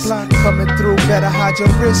 Blocks coming through, better hide your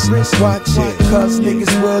wrist. Watch it, cause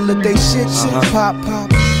niggas will let they shit pop.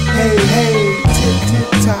 Hey, hey, tick, tick,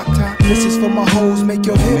 tock, tock. This is for my hoes, make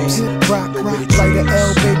your hips rock. Light a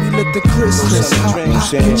L, baby, look the Chris, hop,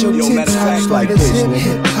 hop. Get your tits hot like this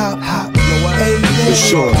hip, hop, hop. Hey, hey. For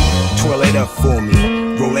sure, twirl it up for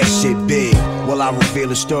me, roll that shit big. While I reveal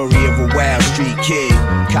the story of a wild street kid.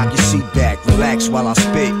 Cock your seat back, relax while I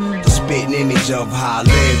spit. The spitting image of how I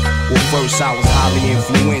live. Well, first I was highly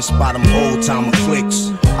influenced by them old timer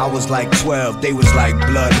clicks. I was like 12, they was like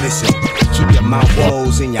blood, listen. Keep your mouth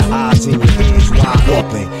closed and your eyes and your ears wide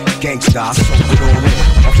open. Gangsta, I soaked it all in.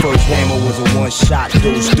 My first hammer was a one-shot,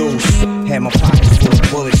 deuce. Had my pockets full of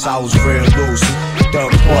bullets, I was real loose.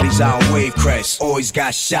 Thug parties out on Wavecrest, always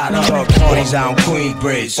got shot up. Thug parties out on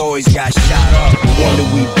Queensbridge, always got shot up. Wonder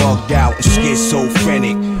we bugged out and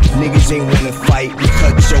schizophrenic. Niggas ain't wanna fight, we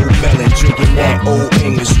cut Joe Melon. Drinking that old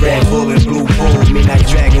English, Red Bull and Blue Bull. Midnight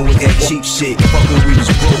Dragon with that cheap shit. Fuckin' we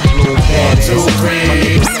just broke, little badass. My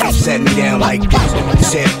niggas sat me down like this.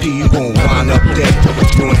 Said P, you gon' wind up there.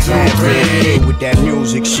 Doing half red with that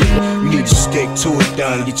music shit. You need to stick to it,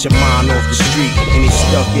 done. Get your mind off the street. And it's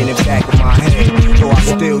stuck in the back of my head. Though I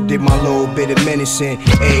still did my little bit of menacing.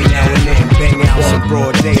 Hey, now and then, bang out some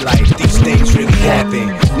broad daylight. These things really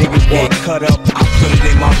happen. Niggas get cut up, I put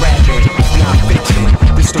it in my rapping. It's not fiction,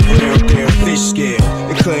 this the real deal fish scale.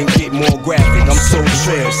 It couldn't get more graphic, I'm so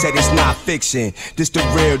trail. Said it's not fiction, this the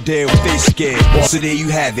real deal fish scale. So there you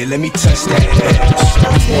have it, let me touch that tick,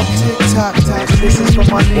 tock, tock. This is for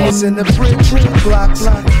my niggas in the bridge. Blocks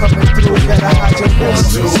coming through, better hide your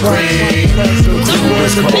wrist.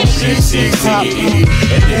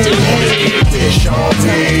 And then you wanna get fish on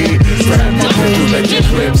me. Grab my hood, let your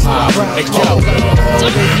clips hop. Hey yo,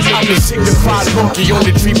 I'm a signified monkey on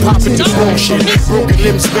the tree popping the bullshit. Broken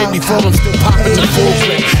limbs made me fall, I'm still popping the full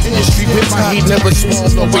clip. In the street with my heat never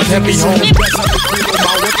swallow, always heavy home.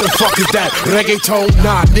 What the fuck is that? Reggaeton?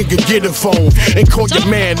 Nah, nigga, get a phone and call your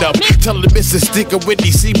man up. Tell him it's a sticker when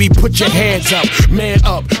he see me, put your hands up. Man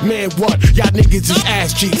up, man what? Y'all niggas is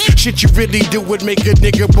ass cheeks. Shit you really do would make a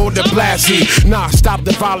nigga born to blast heat. Nah, stop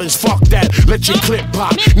the violence, fuck that. Let your clip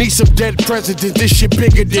pop. Need some dead presidents, this shit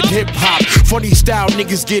bigger than hip hop. Funny style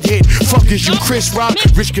niggas get hit. Fuck is you Chris Rock?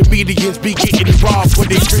 Rich comedians be getting robbed when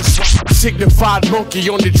they Chris Rock. Signified monkey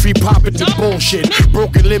on the tree popping the bullshit.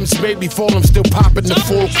 Broken limbs made me fall, I'm still popping the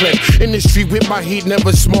full clip. In the street with my heat,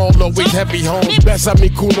 never small, always heavy home. Besa mi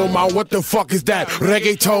culo, ma, what the fuck is that?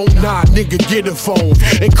 Reggaeton? Nah, nigga, get a phone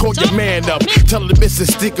and call your man up. Tell him it's a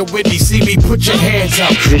sticker when he see me, put your hands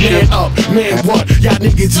up. Man up, man what? Y'all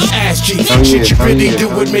niggas is ass cheeks. Shit you really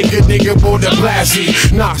do would make a nigga more than blasty.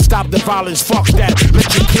 Nah, stop the violence, fuck that.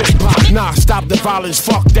 Let your clip pop. Nah, stop the violence,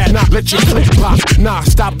 fuck that. Nah, let your clip pop. Nah,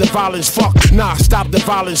 stop the violence, fuck. Nah, stop the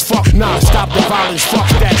violence, fuck. Nah, stop the violence, fuck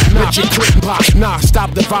that. Let your clip pop. Nah,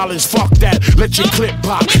 stop the violence, fuck that. Let your clip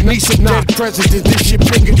pop. Need some dead presidents, this shit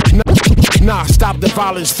bigger. Nah, stop the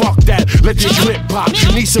violence, fuck that. Let your clip pop.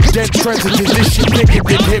 Need some dead presidents, this shit bigger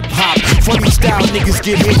than hip hop. Funny style niggas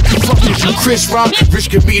get hit. Fuck is you, Krs-One? Rich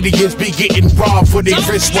comedians be getting robbed for their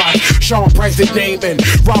wristwatch. Sean Price the name and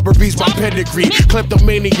robberies my pedigree.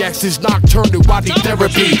 Kleptomaniacs is nocturnal body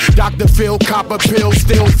therapy. Dr. Phil, copper pill,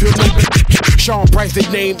 still feel no. Sean Price the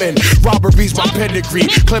name and robberies my pedigree.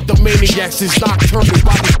 Kleptomaniacs is nocturnal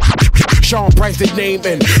body. Sean Price the name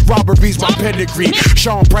and robberies my pedigree.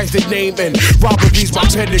 Sean Price the name and robberies my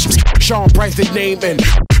pedigree. Sean Price the name and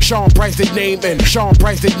Sean Price the name and Sean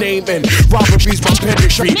Price the name and robberies my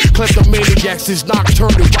pedigree. Kleptomaniacs is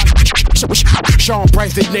nocturnal. Sean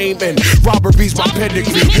Price the name and robberies my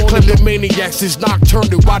pedigree. Kleptomaniacs is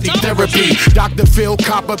nocturnal body therapy. Dr. Phil,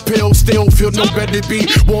 copper pill, still feel no better be.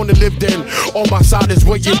 Wanna live then? On my side is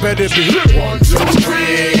where you better be. 1, 2,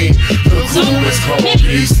 3. The crew is called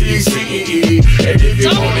BCCE. And if you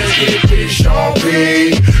wanna get big, Sean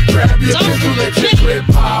P, grab your pistol, let your clip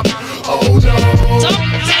pop. Oh no.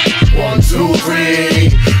 1, 2, 3.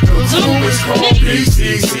 The crew is called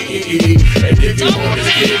BCCE. And if you wanna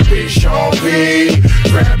get big, Sean P,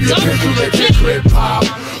 grab your pistol, let your clip pop.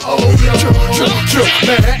 Oh no.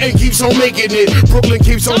 Manhattan keeps on making it. Brooklyn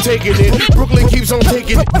keeps on taking it. Brooklyn keeps on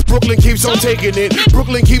taking it. Brooklyn keeps on taking it.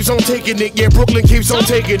 Brooklyn keeps on taking it. Yeah, Brooklyn keeps on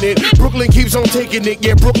taking it. Brooklyn keeps on taking it.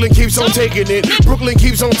 Yeah, Brooklyn keeps on taking it. Brooklyn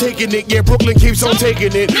keeps on taking it. Yeah, Brooklyn keeps on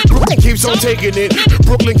taking it. Brooklyn keeps on taking it.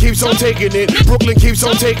 Brooklyn keeps on taking it. Brooklyn keeps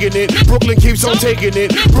on taking it. Brooklyn keeps on taking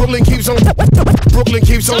it. Brooklyn keeps on. Brooklyn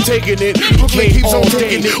keeps on taking it. Brooklyn keeps on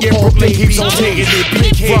taking it. Yeah, Brooklyn keeps on taking it.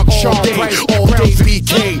 Big fuck Sean Price, all day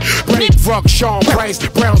BK. Big fuck Sean Price,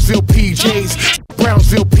 Brownsville PJs.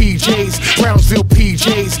 Brownsville PJs, Brownsville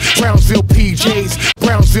PJs, Brownsville PJs,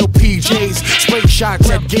 Brownsville PJs. Spray shots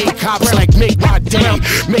at gay cops like make my day,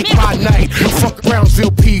 make my night. Fuck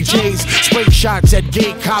Brownsville PJs. Spray shots at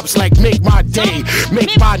gay cops like make my day,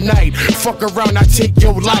 make my night. Fuck around, I take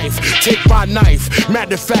your life, take my knife.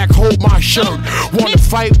 Matter of fact, hold my shirt. Wanna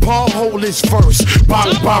fight? Paul, hold his first.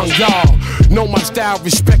 Bang bang, y'all. Know my style,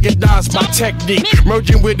 recognize my technique.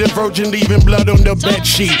 Merging with the virgin, leaving blood on the bed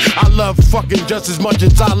sheet. I love fucking just as much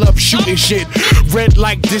as I love shooting shit. Red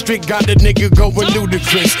light district got a nigga going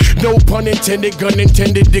ludicrous. No pun intended, gun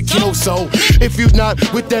intended to kill. So if you not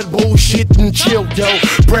with that bullshit, then chill, yo.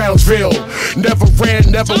 Brownsville never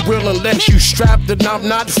ran, never will unless you strapped. And I'm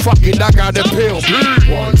not fucking, I got a pill.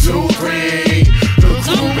 1, 2, 3. The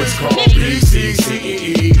crew is called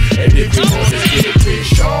BCCE. And if you wanna get big,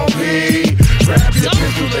 Sean P, grab your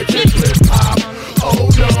pistol, let your clip pop. Oh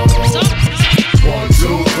no. 1,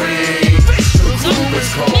 2, 3. The crew is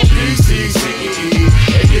called BCCE.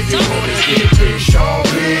 And if you wanna get big, Sean P,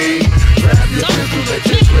 grab your pistol, let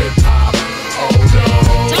your clip pop. Oh no.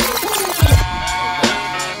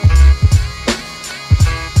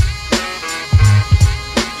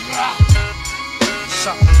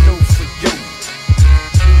 Something new for you.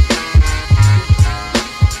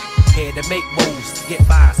 Here to make moves, get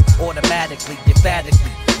buys automatically,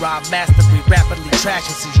 emphatically. Rob mastery, rapidly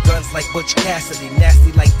trashing these guns like Butch Cassidy.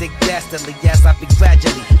 Nasty like Dick Dastardly, yes, I be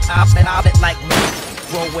gradually. I've it like me.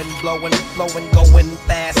 Growing, blowing, flowing, going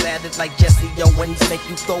fast at it like Jesse Owens. Make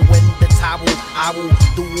you throw in the towel. I will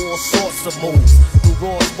do all sorts of moves. Do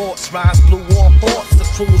raw sports, rhymes, blew all thoughts. The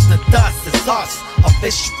crew's the dust, it's us.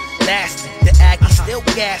 Official, nasty, the Aggie still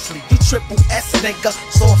ghastly. You triple S nigga,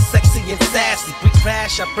 soft, sexy and sassy. We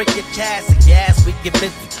crash, I break your chassis. Yes, we get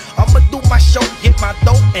busy. I'ma do my show, get my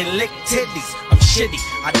dough and lick titties. I'm shitty,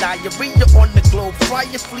 I diarrhea on the globe. Fry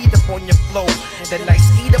your fleet up on your flow. Then I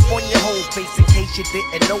skeet up on your whole face in case you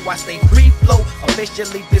didn't know I stay free flow.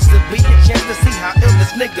 Officially, this will be a chance to see how ill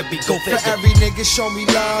this nigga be. Go figure. For every nigga show me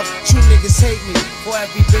love, true niggas hate me. For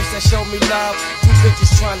every bitch that show me love, two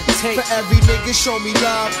bitches trying to take. For every nigga show me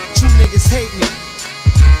love, true niggas hate me.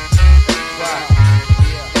 Wow.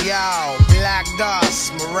 Yo, black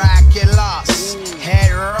dust, miraculous.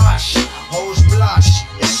 Head rush, hoes blush.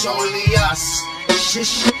 It's only us.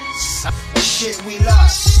 Shit, we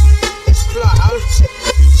lost. It's blood.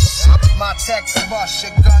 My text rush,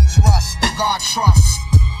 your guns rust, God trust.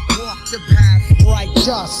 Walk the path,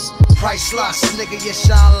 righteous, priceless. Nigga, you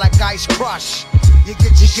shine like ice crush. You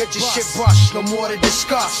get your shit brushed, no more to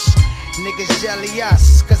discuss. Niggas jelly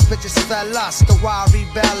us, cause bitches fell us. The wild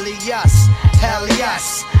rebellious, hell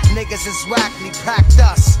yes. Niggas is wackly, packed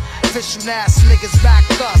us. Fishing ass niggas back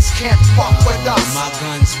us, can't fuck with us. My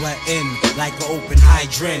guns wet in like an open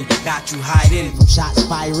hydrant. Got you hiding from shots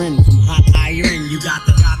firing, from hot iron. You got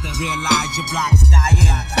to realize your block's dying.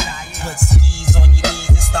 Put skis on your knees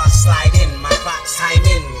and start sliding. My clock's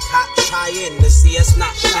timing, cop trying to see us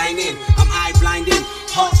not shining. I'm eye blinding.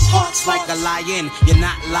 Hearts like a lion, you're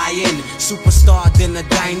not lying. Superstar dinner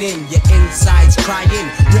dining, your insides crying,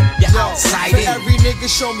 rip your outside in. For every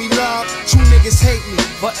nigga show me love, 2 niggas hate me.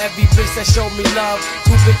 For every bitch that show me love,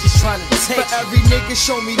 2 bitches trying to take. For every nigga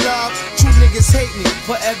show me love, 2 niggas hate me.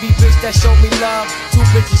 For every bitch that show me love, 2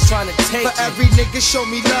 bitches trying to take. For every nigga show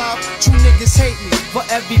me love, 2 niggas hate me. For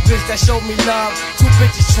every bitch that show me love, 2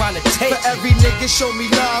 bitches trying to take. For every nigga show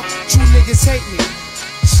me love, 2 niggas hate me.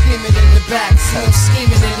 Scheming in the back,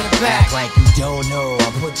 scheming in the back. Act like you don't know,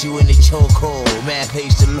 I put you in the chokehold. Man,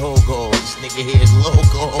 page the logo, this nigga here's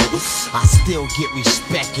logo. I still get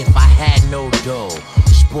respect if I had no dough.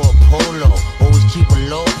 Sport polo, always keep a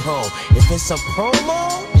low pro. If it's a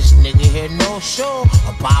promo, this nigga here no show.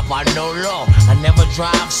 A bop I no low. I never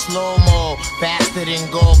drive slow-mo, faster than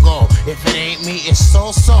go-go. If it ain't me, it's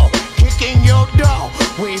so-so. Kicking your dough,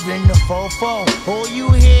 waving the fofo. All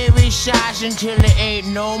you hear is shots until it ain't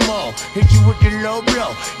no more. Hit you with the low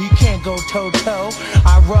blow, you can't go toe-toe.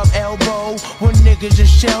 I rub elbow when niggas is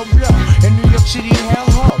shell blow. In New York City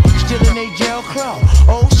hellhole, still in they jail crow.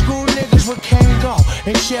 Old school niggas with Kango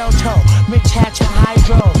and shell toe. Mix hats with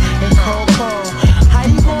hydro and cocoa. How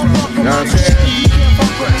you gon' fuck with my shit? You can't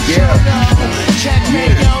fuck with me,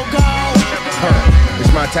 checkmate, yo, go.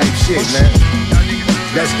 It's my type shit, man.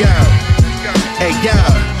 Let's go. Hey, yo.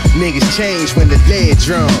 Niggas change when the lead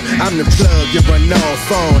drum. I'm the plug you run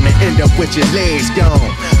off on and end up with your legs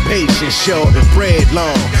gone. Patience short and bread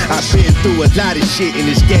long. I've been through a lot of shit in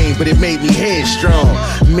this game, but it made me headstrong.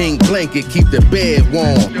 Mink blanket keep the bed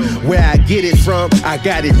warm. Where I get it from, I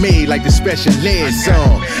got it made like the Special Ed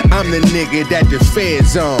song. I'm the nigga that the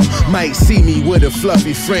feds on. Might see me with a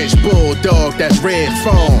fluffy French bulldog that's red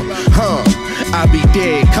fawn. I be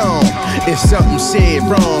dead calm. If something said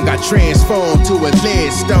wrong, I transform to a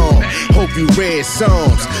lead stone. Hope you read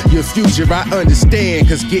songs. Your future I understand,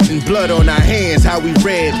 cause getting blood on our hands, how we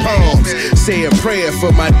read poems. Say a prayer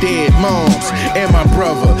for my dead moms and my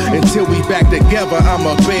brother. Until we back together,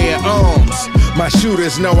 I'ma bear arms. My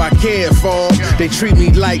shooters know I care for them. They treat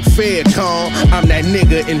me like fair calm. I'm that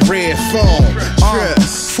nigga in red form.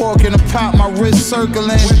 Trust. Fork in the pot, my wrist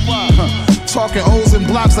circling. Talking O's and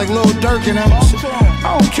blocks like Lil Durk and them.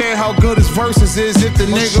 I don't care how good his verses is. If the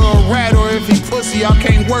nigga a rat or if he pussy, I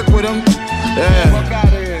can't work with him.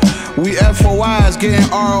 Yeah. We FOIs getting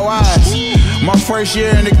ROIs. My first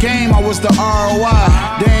year in the game, I was the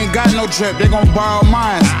ROI. They ain't got no drip, they gon' borrow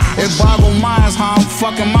mines. It boggle minds how I'm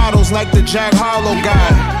fucking models like the Jack Harlow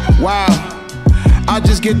guy. Wow. I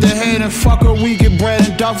just get the head and fuck her, we get bread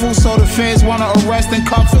and duffel. So the feds wanna arrest and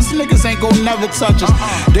cuff us. Niggas ain't gon' never touch us.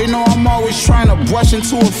 They know I'm always trying to brush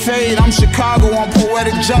into a fade. I'm Chicago on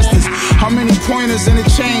poetic justice. How many pointers in the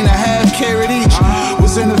chain, a half carat each?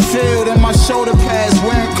 Was in the field and my shoulder pads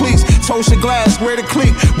wearing cleats. Tosha glass, where the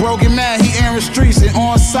clique. Broken man, he airing streets. And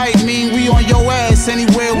on site mean we on your ass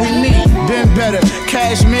anywhere we meet. Been better,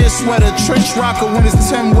 cashmere sweater, trench rocker when it's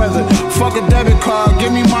 10 weather. Fuck a debit card,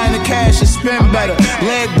 give me mine in cash and spend better.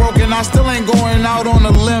 Leg broken, I still ain't going out on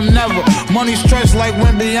a limb, never. Money stretched like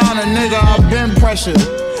Wimbiana, nigga, I've been pressured.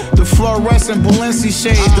 The fluorescent Balenci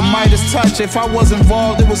shades, the Midas touch. If I was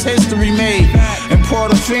involved, it was history made. And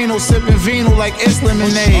Portofino sipping vino like it's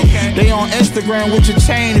lemonade. They on Instagram with your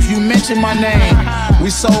chain if you mention my name. We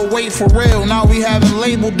sold weight for real, now we having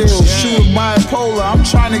label deals. Shooter bipolar, I'm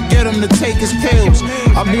trying to get him to take his pills.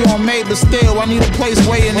 I be on May, but still, I need a place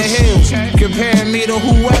way in the hills. Comparing me to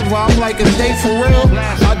whoever, I'm like a day for real.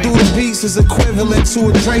 I do the beats is equivalent to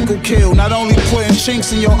a Draco kill. Not only putting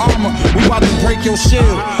chinks in your armor, we about to break your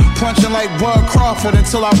shield. Punching like Bud Crawford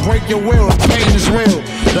until I break your will. Pain is real.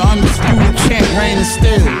 The undisputed champ reign is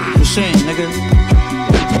still. Machine, nigga.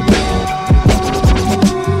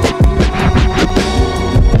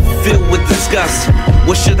 Filled with disgust.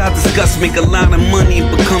 What should I discuss? Make a lot of money,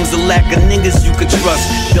 it becomes a lack of niggas you could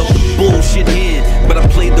trust. Dealt the bullshit hand, but I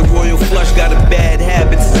played the royal flush. Got a bad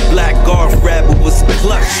habit, since Black Garth rabbit was a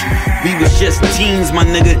clutch. We was just teens, my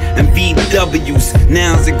nigga, and VWs.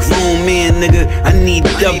 Now as a grown man, nigga, I need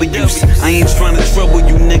W's. I ain't trying to trouble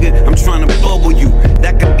you, nigga, I'm trying to bubble you.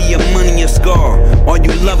 That could be a money or scar. Are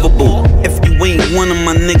you lovable? If you ain't one of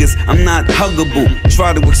my niggas, I'm not huggable.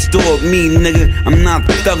 Try to extort me, nigga, I'm not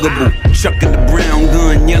thuggable. Chucking the brown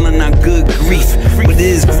gun, yelling out good grief. But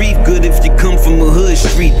is grief good if you come from a hood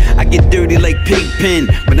street? I get dirty like Pigpen,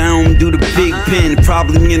 but I don't do the big pen.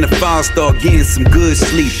 Probably in the 5-star getting some good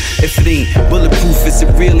sleep. If it ain't bulletproof, it's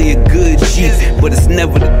really a good Jeep. But it's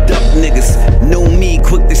never the duck niggas. Know me,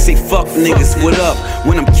 quick to say fuck niggas. What up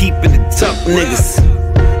when I'm keeping it tough niggas?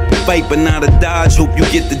 Fight but not a dodge, hope you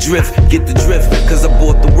get the drift. Cause I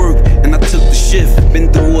bought the work and I took the shift.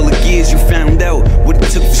 Been through all the gears, you found out what it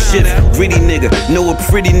took to shift. Gritty nigga, know a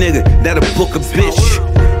pretty nigga, that'll book a bitch.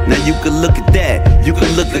 Now you can look at that, you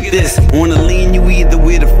can look at this. Wanna lean you either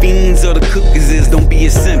where the fiends or the cookers is. Don't be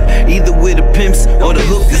a simp, either where the pimps or the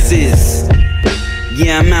hookers is.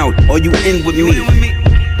 Yeah, I'm out, or you in with me.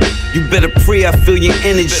 You better pray I feel your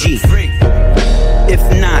energy. If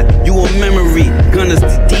not, you a memory. Gunners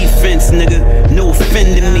the defense, nigga, no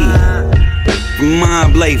offending me. From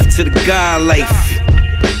mob life to the God life.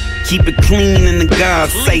 Keep it clean in the God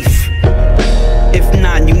safe. If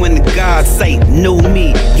not, you in the God sight. Know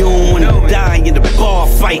me, you don't wanna die in the bar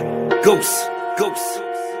fight. Ghost.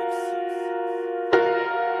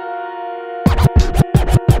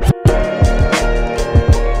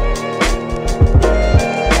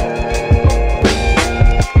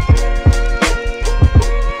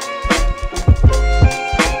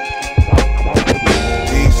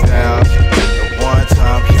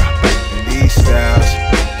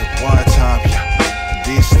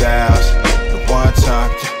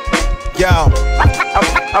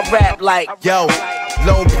 I rap like yo,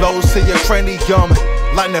 low blows to your cranium,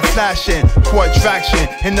 lightning flashing, quad traction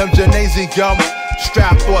in them gymnasium.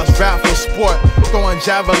 Strap thoughts, rap for sport, throwing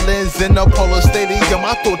javelins in the Polo Stadium.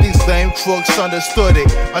 I thought these lame crooks understood it.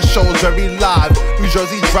 My show's very live, New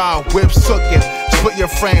Jersey Drive, whips cooking. Split your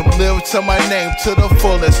frame, live to my name to the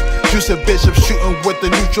fullest. Juice a bishop shooting with the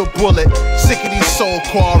neutral bullet. Sick of these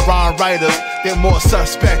so-called rhyme writers, they're more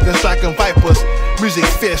suspect than striking vipers. Music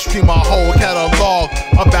fish, stream my whole catalog.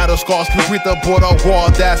 My battle scars can breathe the border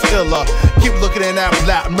wall, that's illa. Keep looking in that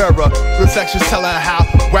black mirror, reflections telling how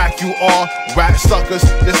whack you are. Rat suckers,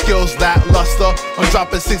 the skills lackluster. I'm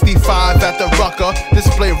dropping 65 at the rucker.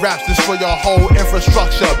 Display raps, destroy your whole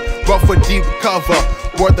infrastructure. Rough with deep cover,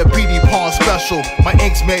 word the Lickupon special. My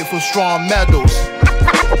ink's made from strong metals.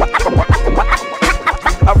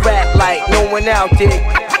 I rap like no one out there.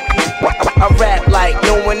 I rap like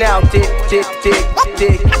no one out there.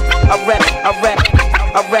 I rap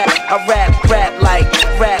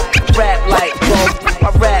like boom. I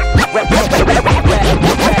rap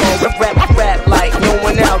like no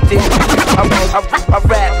one out there. I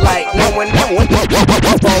rap like no one.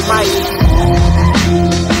 Almighty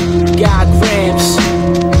God grams.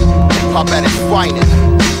 Pop at its finest.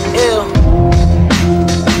 Ill.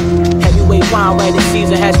 Heavyweight wine writing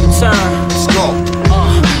season has returned. Let's go.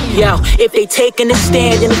 Yo, if they taking a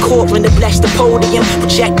stand in the courtroom to bless the podium,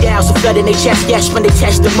 projectiles are flooding their chest, yes, when they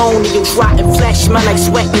testimonials. Rotten flesh smell like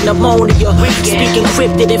sweat and ammonia. Speaking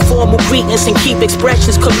cryptic and formal greetings and keep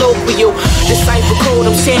expressions colloquial. Decipher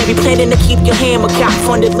code, I'm saying, be planning to keep your hammer cocked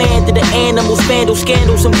from the land of the animals, vandals,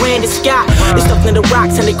 scandals, and Brandon Scott. They stuck in the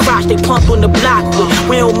rocks and they crotch, they pump on the block with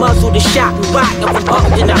real muzzle, the shot and rock up and up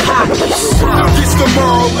in the hot. This the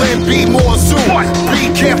Merlin, be more zoom.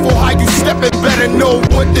 Be careful how you steppin', better know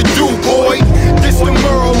what to do, boy. This the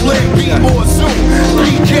Merlin, be more zoom.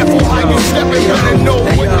 Be careful how you steppin', better know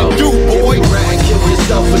what to do, boy. Kill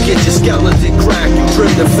yourself and get your skeleton cracked. You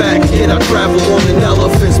trim the fat, kid, I travel on an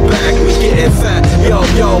elephant's back. We getting fat, yo,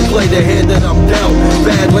 play the hand that I'm dealt.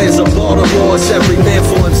 Badlands of Baltimore, it's every man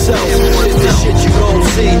for himself. It's the shit you don't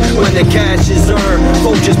see when the cash is earned.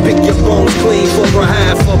 Folks just pick your bones clean for a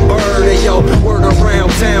half a bird. And yo, word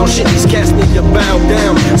around town, shit, these cats need to bow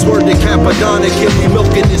down. Swerve the Capadonna, kid, we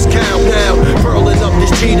milking this cow now. Furling up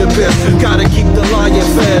this cheetah piss, gotta keep the lion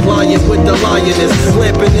fed. Lion with the lioness,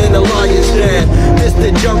 lamping in the lion's den. This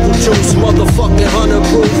the jungle juice, motherfucking 100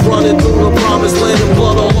 proof. Running through the promised land and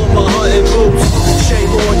blood all on my hunting boots. Shame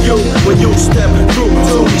on you when you step through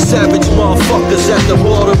to these savage motherfuckers at the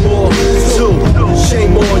Baltimore Zoo.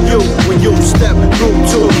 Shame on you when you step through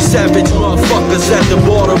to these savage motherfuckers at the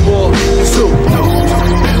Baltimore Zoo.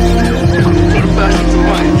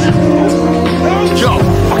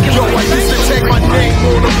 Yo, I used to take my name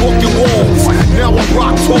on the broken walls. Now I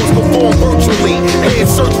rock tours, perform virtually. Hey,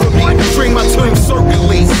 search for me, string my team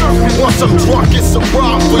circularly. Once I'm drunk, it's a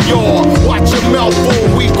problem for y'all. Watch your mouth,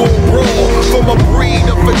 fool, we gon' brawl. from a breed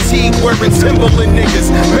of fatigue wearing Timberland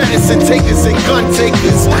niggas, medicine takers and gun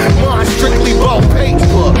takers. Mine strictly about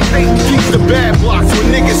paper. These the bad blocks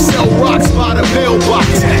when niggas sell rocks by the mailbox.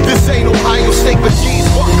 This ain't Ohio State, but G's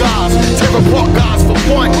fuck guys, tear apart guys for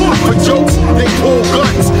fun. For jokes, they pull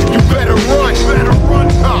guns. You better run.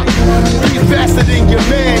 Be faster than your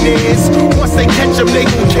man is. Once they catch him, they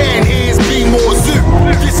gon' can his. Be more zoo.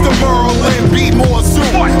 This the Merlin, be more zoo.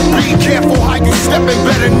 Be careful how you steppin',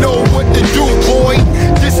 better know what to do, boy.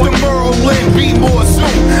 This the Merlin, be more zoo.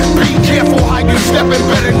 Be careful how you steppin',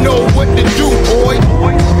 better know what to do, boy.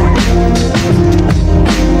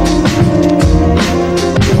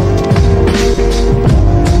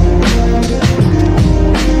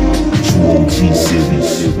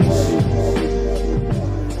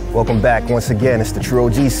 Welcome back once again. It's the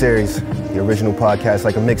trueOGseries, the original podcast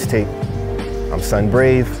like a mixtape. I'm Sun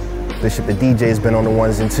Brave. Bishop the DJ has been on the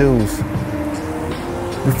ones and twos.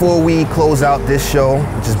 Before we close out this show,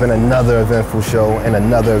 which has been another eventful show and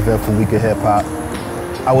another eventful week of hip hop,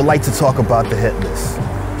 I would like to talk about the hit list.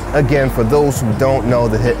 Again, for those who don't know,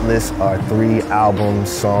 the hit list are 3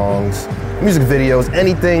 albums, songs, music videos,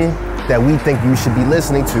 anything that we think you should be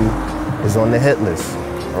listening to is on the hit list,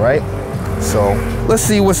 all right? So let's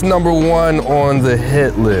see what's number 1 on the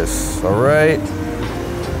hit list, all right?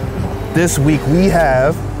 This week we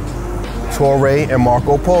have Touré and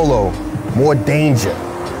Marco Polo, More Danger.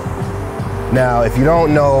 Now, if you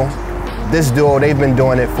don't know, this duo, they've been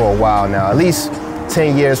doing it for a while now, at least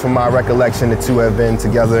 10 years from my recollection, the two have been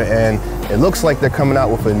together, and it looks like they're coming out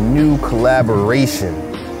with a new collaboration,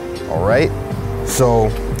 all right? So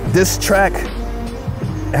this track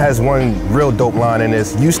has one real dope line in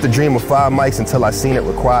this. Used to dream of 5 mics until I seen it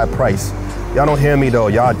required price. Y'all don't hear me though,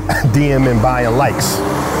 y'all DMing buying likes,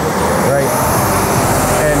 right?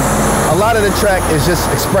 And a lot of the track is just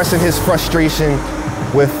expressing his frustration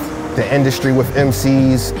with the industry, with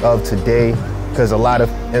MCs of today, because a lot of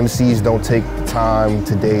MCs don't take the time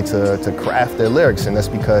today to craft their lyrics, and that's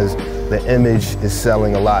because the image is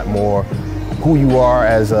selling a lot more. Who you are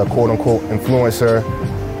as a quote-unquote influencer,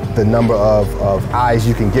 the number of eyes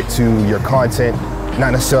you can get to your content,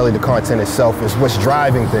 not necessarily the content itself, is what's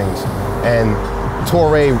driving things. And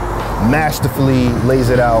Touré masterfully lays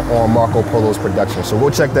it out on Marco Polo's production. So go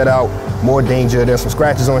check that out, More Danger. There's some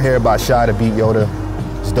scratches on here by Shy the Beat Yoda.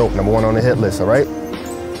 It's dope, number 1 on the hit list, all right?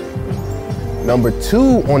 Number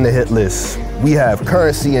 2 on the hit list, we have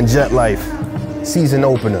Currency and Jet Life, season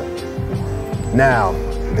opener. Now,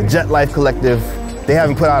 the Jet Life Collective, they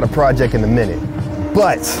haven't put out a project in a minute,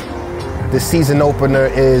 but the season opener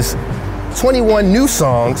is 21 new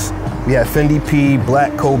songs. We have Fendi P,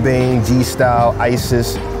 Black Cobain, G-Style,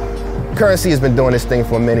 ISIS. Currency has been doing this thing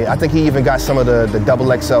for a minute. I think he even got some of the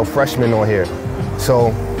XXL freshmen on here.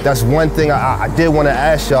 So that's one thing I did want to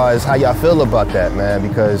ask y'all is how y'all feel about that, man,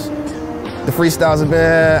 because the freestyles have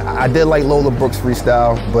been, I did like Lola Brooks'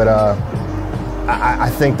 freestyle, but I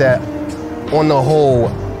think that on the whole,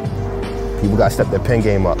 people got to step their pen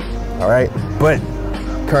game up, all right? But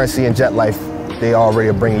Currency and Jet Life, they already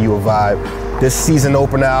are bringing you a vibe. This season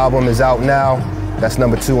opener album is out now. That's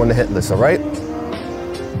number 2 on the hit list, all right?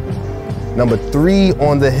 Number 3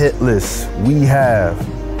 on the hit list, we have,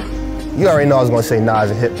 you already know I was gonna say Nas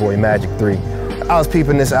and Hit Boy, Magic 3. I was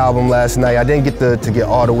peeping this album last night. I didn't get to get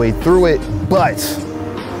all the way through it, but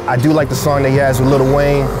I do like the song that he has with Lil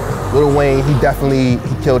Wayne. Lil Wayne, he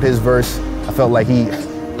killed his verse. I felt like I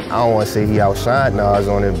don't wanna say he outshined Nas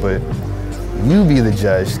on it, but you be the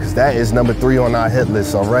judge, because that is number 3 on our hit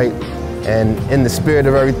list, all right? And in the spirit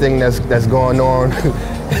of everything that's going on,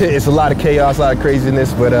 it's a lot of chaos, a lot of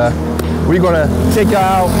craziness, but we're gonna take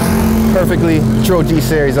y'all out perfectly.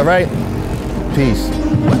 trueOGseries, all right? Peace.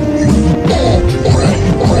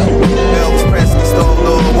 Elvis Presley stole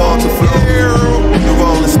Lil Walter flow. The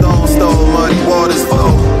Rolling Stones stole Muddy Waters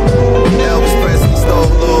flow. Elvis Presley stole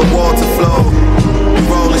Lil Walter flow. The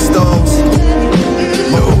Rolling Stones.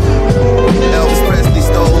 No. Elvis Presley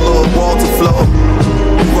stole Lil Walter flow.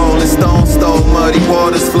 The Rolling Stones stole Muddy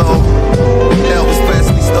Waters flow. Elvis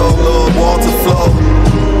Presley stole Lil Walter flow.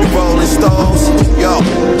 The Rolling Stones. Yo.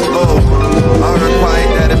 I heard quiet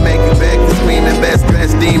that'll make you back to screaming. Best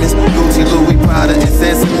dressed demons, Gucci, Louis, Prada, and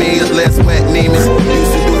Sense of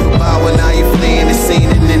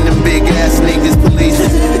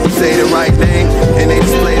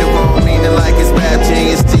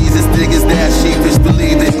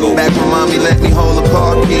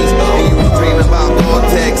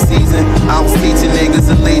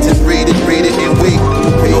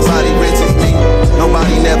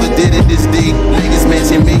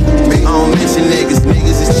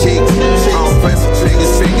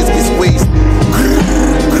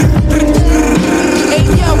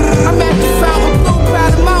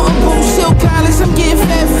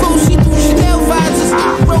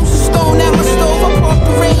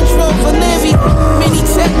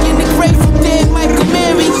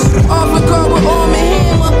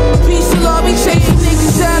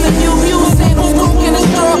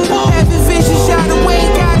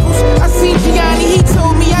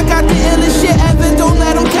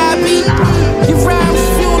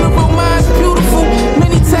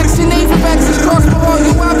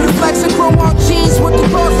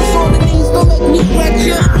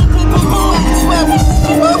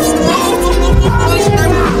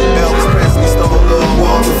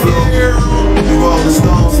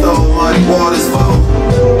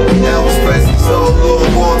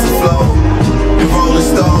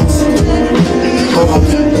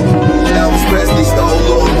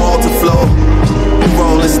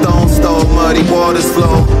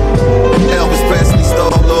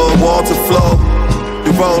flow,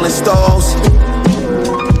 the Rolling Stones.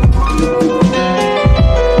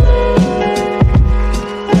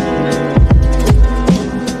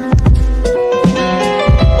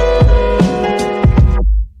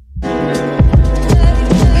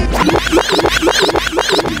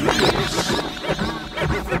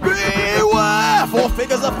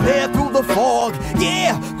 Appear through the fog.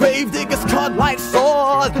 Yeah, grave diggers cut like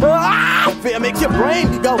swords. Fear makes your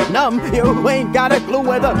brain go numb. You ain't got a clue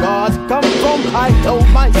where the gods come from. I told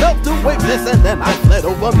myself to exist and then I fled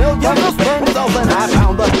over millions of sperm cells and I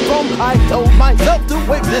found the from. I told myself to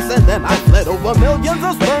exist and then I fled over millions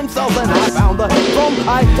of sperm cells and I found the from.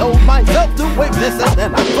 I told myself to exist and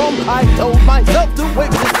then I from. I told myself to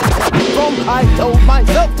exist and then from. I told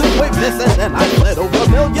myself to exist and then I fled over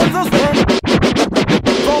millions of sperm.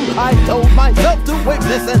 I told myself to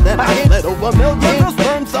exist and then I fled over millions of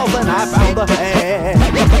sperm cells and I found the hand.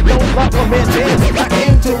 Don't let them in chance. I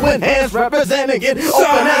came to enhance, representing it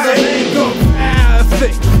open as a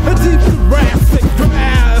thoracic, a deep thoracic,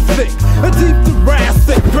 thoracic, a deep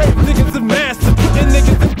thoracic, great niggas and massive, putting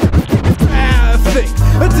niggas in thoracic,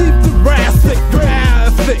 a deep thoracic,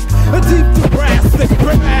 thoracic, a deep thoracic,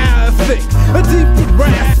 thoracic, a deep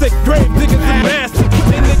thoracic, great niggas and massive,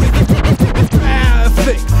 putting niggas in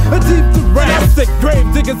a deep thoracic, grave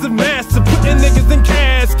diggers and massive, putting niggas in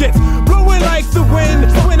caskets, blowing like the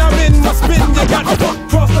wind. When I'm in my spin, you got to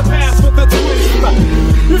cross the path with a twist.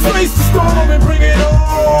 You face the storm and bring it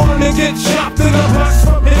on, and get chopped in a bus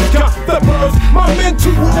from his got the birds. My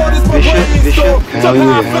mental ward is my brainstorm.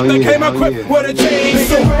 Somehow I felt they came equipped with a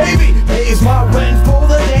chainsaw. Baby, pays my rent for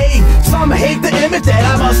the day. Some hate the image that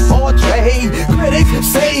I must portray. Critics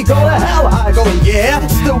say go to hell, I go yeah.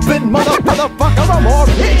 Stupid motherfucker, I'm all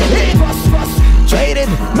frustrated,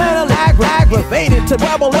 mentally aggravated to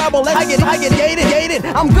rebel, I get gated.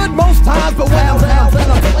 I'm good most times, but when I'm down,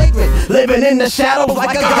 then I'm flagrant. Living in the shadows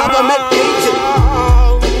like a government agent.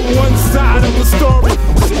 One side of the story,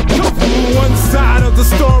 shit comes from one side of the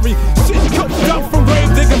story. Shit comes out from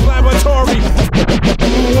grave diggers laboratory.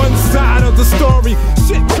 One side of the story,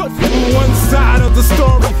 shit comes from one side of the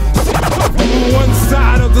story. Shit comes from one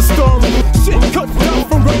side of the story. Shit comes out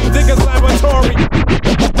from grave diggers laboratory.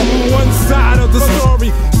 One side of the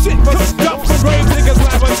story, shit comes out from grave diggers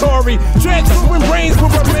laboratory. Transferring brains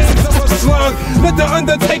with remains of a slug. Let the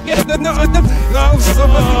undertaker,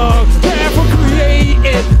 for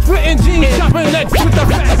creating, splitting jeans, chopping necks with the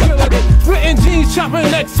fat killer. Splitting jeans, chopping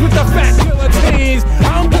necks with the fat killer teens.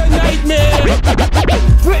 I'm the nightmare.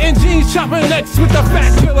 Splitting jeans, chopping necks with the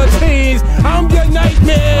fat killer teens. I'm your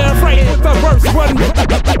nightmare. Right with the verse one.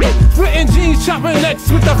 Splitting jeans, chopping necks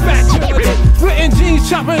with the fat killer. Splitting jeans,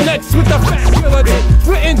 chopping necks with the fat killer.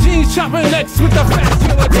 Splitting jeans, chopping necks with the fat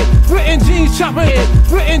killer. Splitting jeans, chopping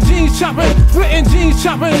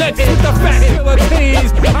necks with the fat killer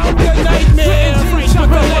teens. I'm your nightmare.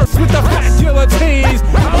 Chopping necks with the fat killer teens.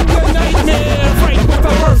 I'm your nightmare. Right with the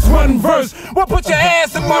verse one verse. Well, put your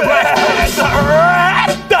ass in my breast.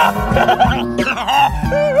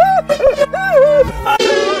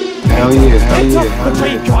 Hell yeah, hell yeah, the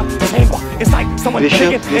graveyard chamber. It's like someone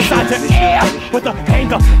digging inside the air with a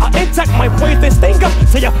hanger. I'll inject my poison stinger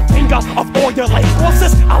to your finger of all your life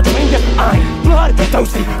forces. I'll drain you. I'm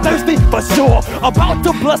bloodthirsty, thirsty for sure. About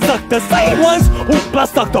to bloodsuck the same ones who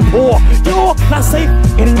bloodsuck the poor. You're not safe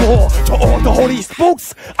anymore. To all the holy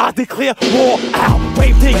spooks, I declare war. I'll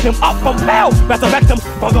grave dig them up from hell. Resurrect them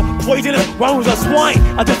from the poisonous worms of swine.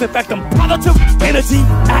 I disinfect them. Positive energy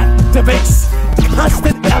activates.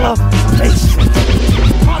 Constant elevation.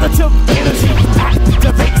 Positive energy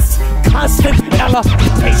activates. Constant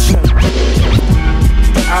elevation.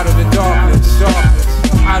 Out of the darkness,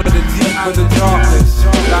 out of the deep of the darkness,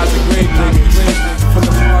 lies the grave diggers. From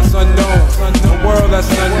the parts unknown, the world that's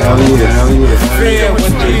unknown. Hell yeah. Fear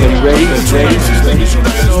when they ready.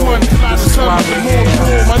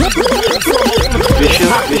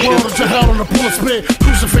 To hell on a bullet spit,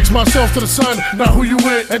 crucifix myself to the sun. Now who you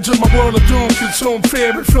with? Enter my world of doom, consume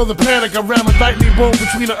fear and feel the panic. I ram a lightning bolt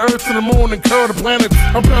between the earth and the moon and curve the planet.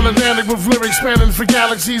 I'm panoramic with lyrics spanning for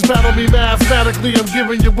galaxies. Battle me mathematically. I'm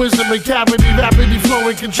giving you wisdom and cavity, rapidly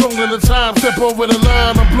flowing, controlling the time. Step over the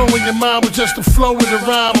line. I'm blowing your mind with just the flow of the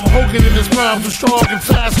rhyme. I'm holding in this rhyme, so strong and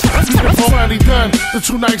fast. Finally done. The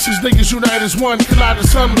two nicest niggas unite as one. Collide the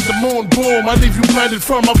sun with the moon. Boom. I leave you blinded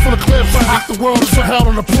from. I'm full of clear fire. The world is for hell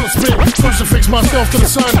on a pull spit. Crucifix myself to the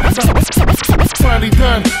sun. Now Finally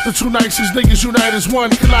done. The two nicest niggas unite as one.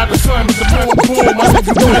 Collide the sun with the boom boom. My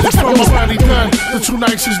nigga united from us. Finally done. The two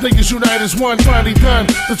nicest niggas unite as one. Finally done.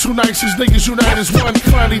 The two nicest niggas unite as one.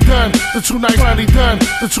 Finally done. The two nice. Finally done.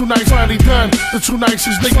 The two nice. Finally done. The two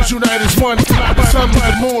nicest niggas unite as one. Collide the sun with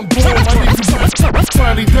the moon boom. My nigga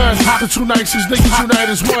finally done. The two nicest niggas unite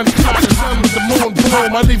as one. Collide the sun with the moon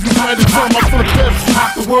boom. I leave you united from. I'm full of pep.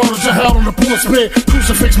 The world is a hell on the poor spit.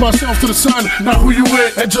 Crucifix myself to the sun. Now who you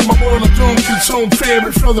with? Enter my world of doom. Consume fear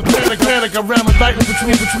and feel the panic around the night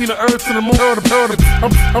between the earth and the moon. I'm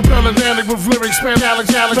penetrating with lyrics, battle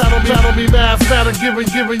me, mathematic, giving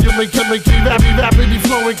you make rapidly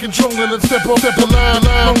flowing, controlling the step of line,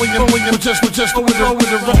 flowing with just going the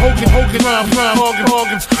Hogan,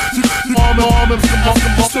 organs,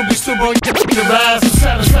 still your ass,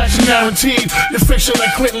 satisfaction guaranteed. Your fiction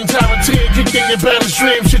like Quentin Tarantino, kicking your baddest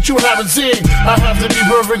dream, shit you haven't seen. I have to be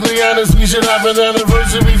perfectly honest, we should have an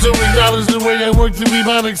anniversary to acknowledge the way I work to be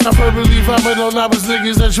Onyx. I verbally vomit on novice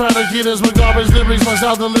niggas that try to get us with garbage lyrics.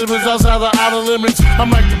 Myself the limits, outside the outer limits.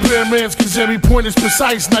 I'm like the pyramids, cause every point is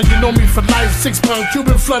precise. Now you know me for life, 6-pound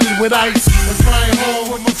Cuban flooded with ice. I'm flying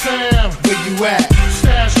home with my fam. Where you at?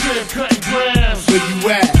 Stash strip, cutting grams. Where you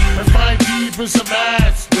at? I'm flying deep in some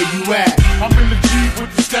ass. Where you at? I'm in the Jeep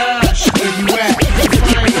with the stash. Where you at? I'm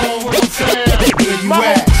flying home with my fam. Where you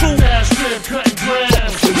at? Stash strip, cutting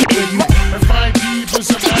grams. Where you at? I'm flying deep in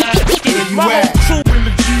some ass. Where you at? In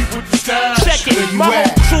the Jeep with the stash. Check it, my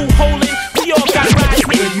whole crew holding, we all got rides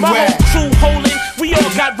with. My whole crew holding, we all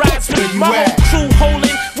got rides with. My whole crew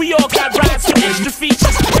holding, we all got rides with extra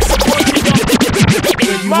features. It's a bunch of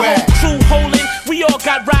y'all. My whole crew holding, we all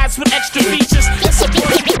got rides with extra features. It's a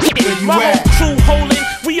bunch of my whole crew holding,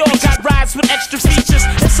 we all got rides with extra features.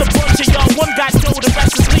 It's a bunch of y'all. One got dough, the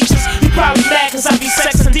rest is leeches. You probably mad cause I be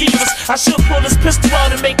sexing divas. I should pull this pistol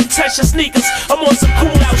out and make you test your sneakers. I'm on some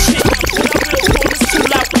cool out shit.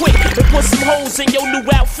 Out quick and put some holes in your new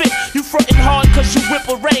outfit. You frontin' hard cause you whip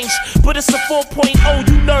a range, but it's a 4.0,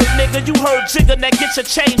 you nerd nigga. You heard jigger, now get your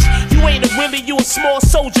change. You ain't a Willie, you a small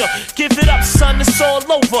soldier. Give it up, son, it's all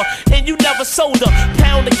over. And you never sold her.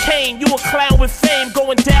 Pound the cane, you a clown with fame.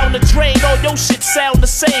 Going down the drain, all your shit sound the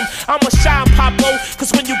same. I'm a shine popo,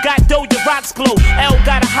 cause when you got dough, your rocks glow. L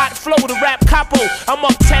got a hot flow to rap capo. I'm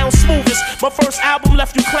uptown smoothest. My first album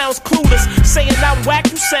left you clowns clueless. Saying I'm whack,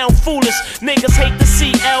 you sound foolish. Niggas hate to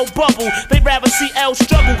see L bubble, they rather see L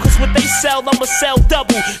struggle. Cause what they sell, I'ma sell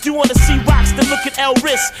double. You wanna see rocks, then look at L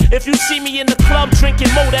wrist. If you see me in the club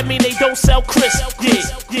drinking Mo, that mean they don't sell Chris. Yeah.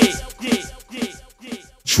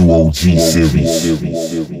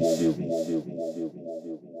 trueOGseries.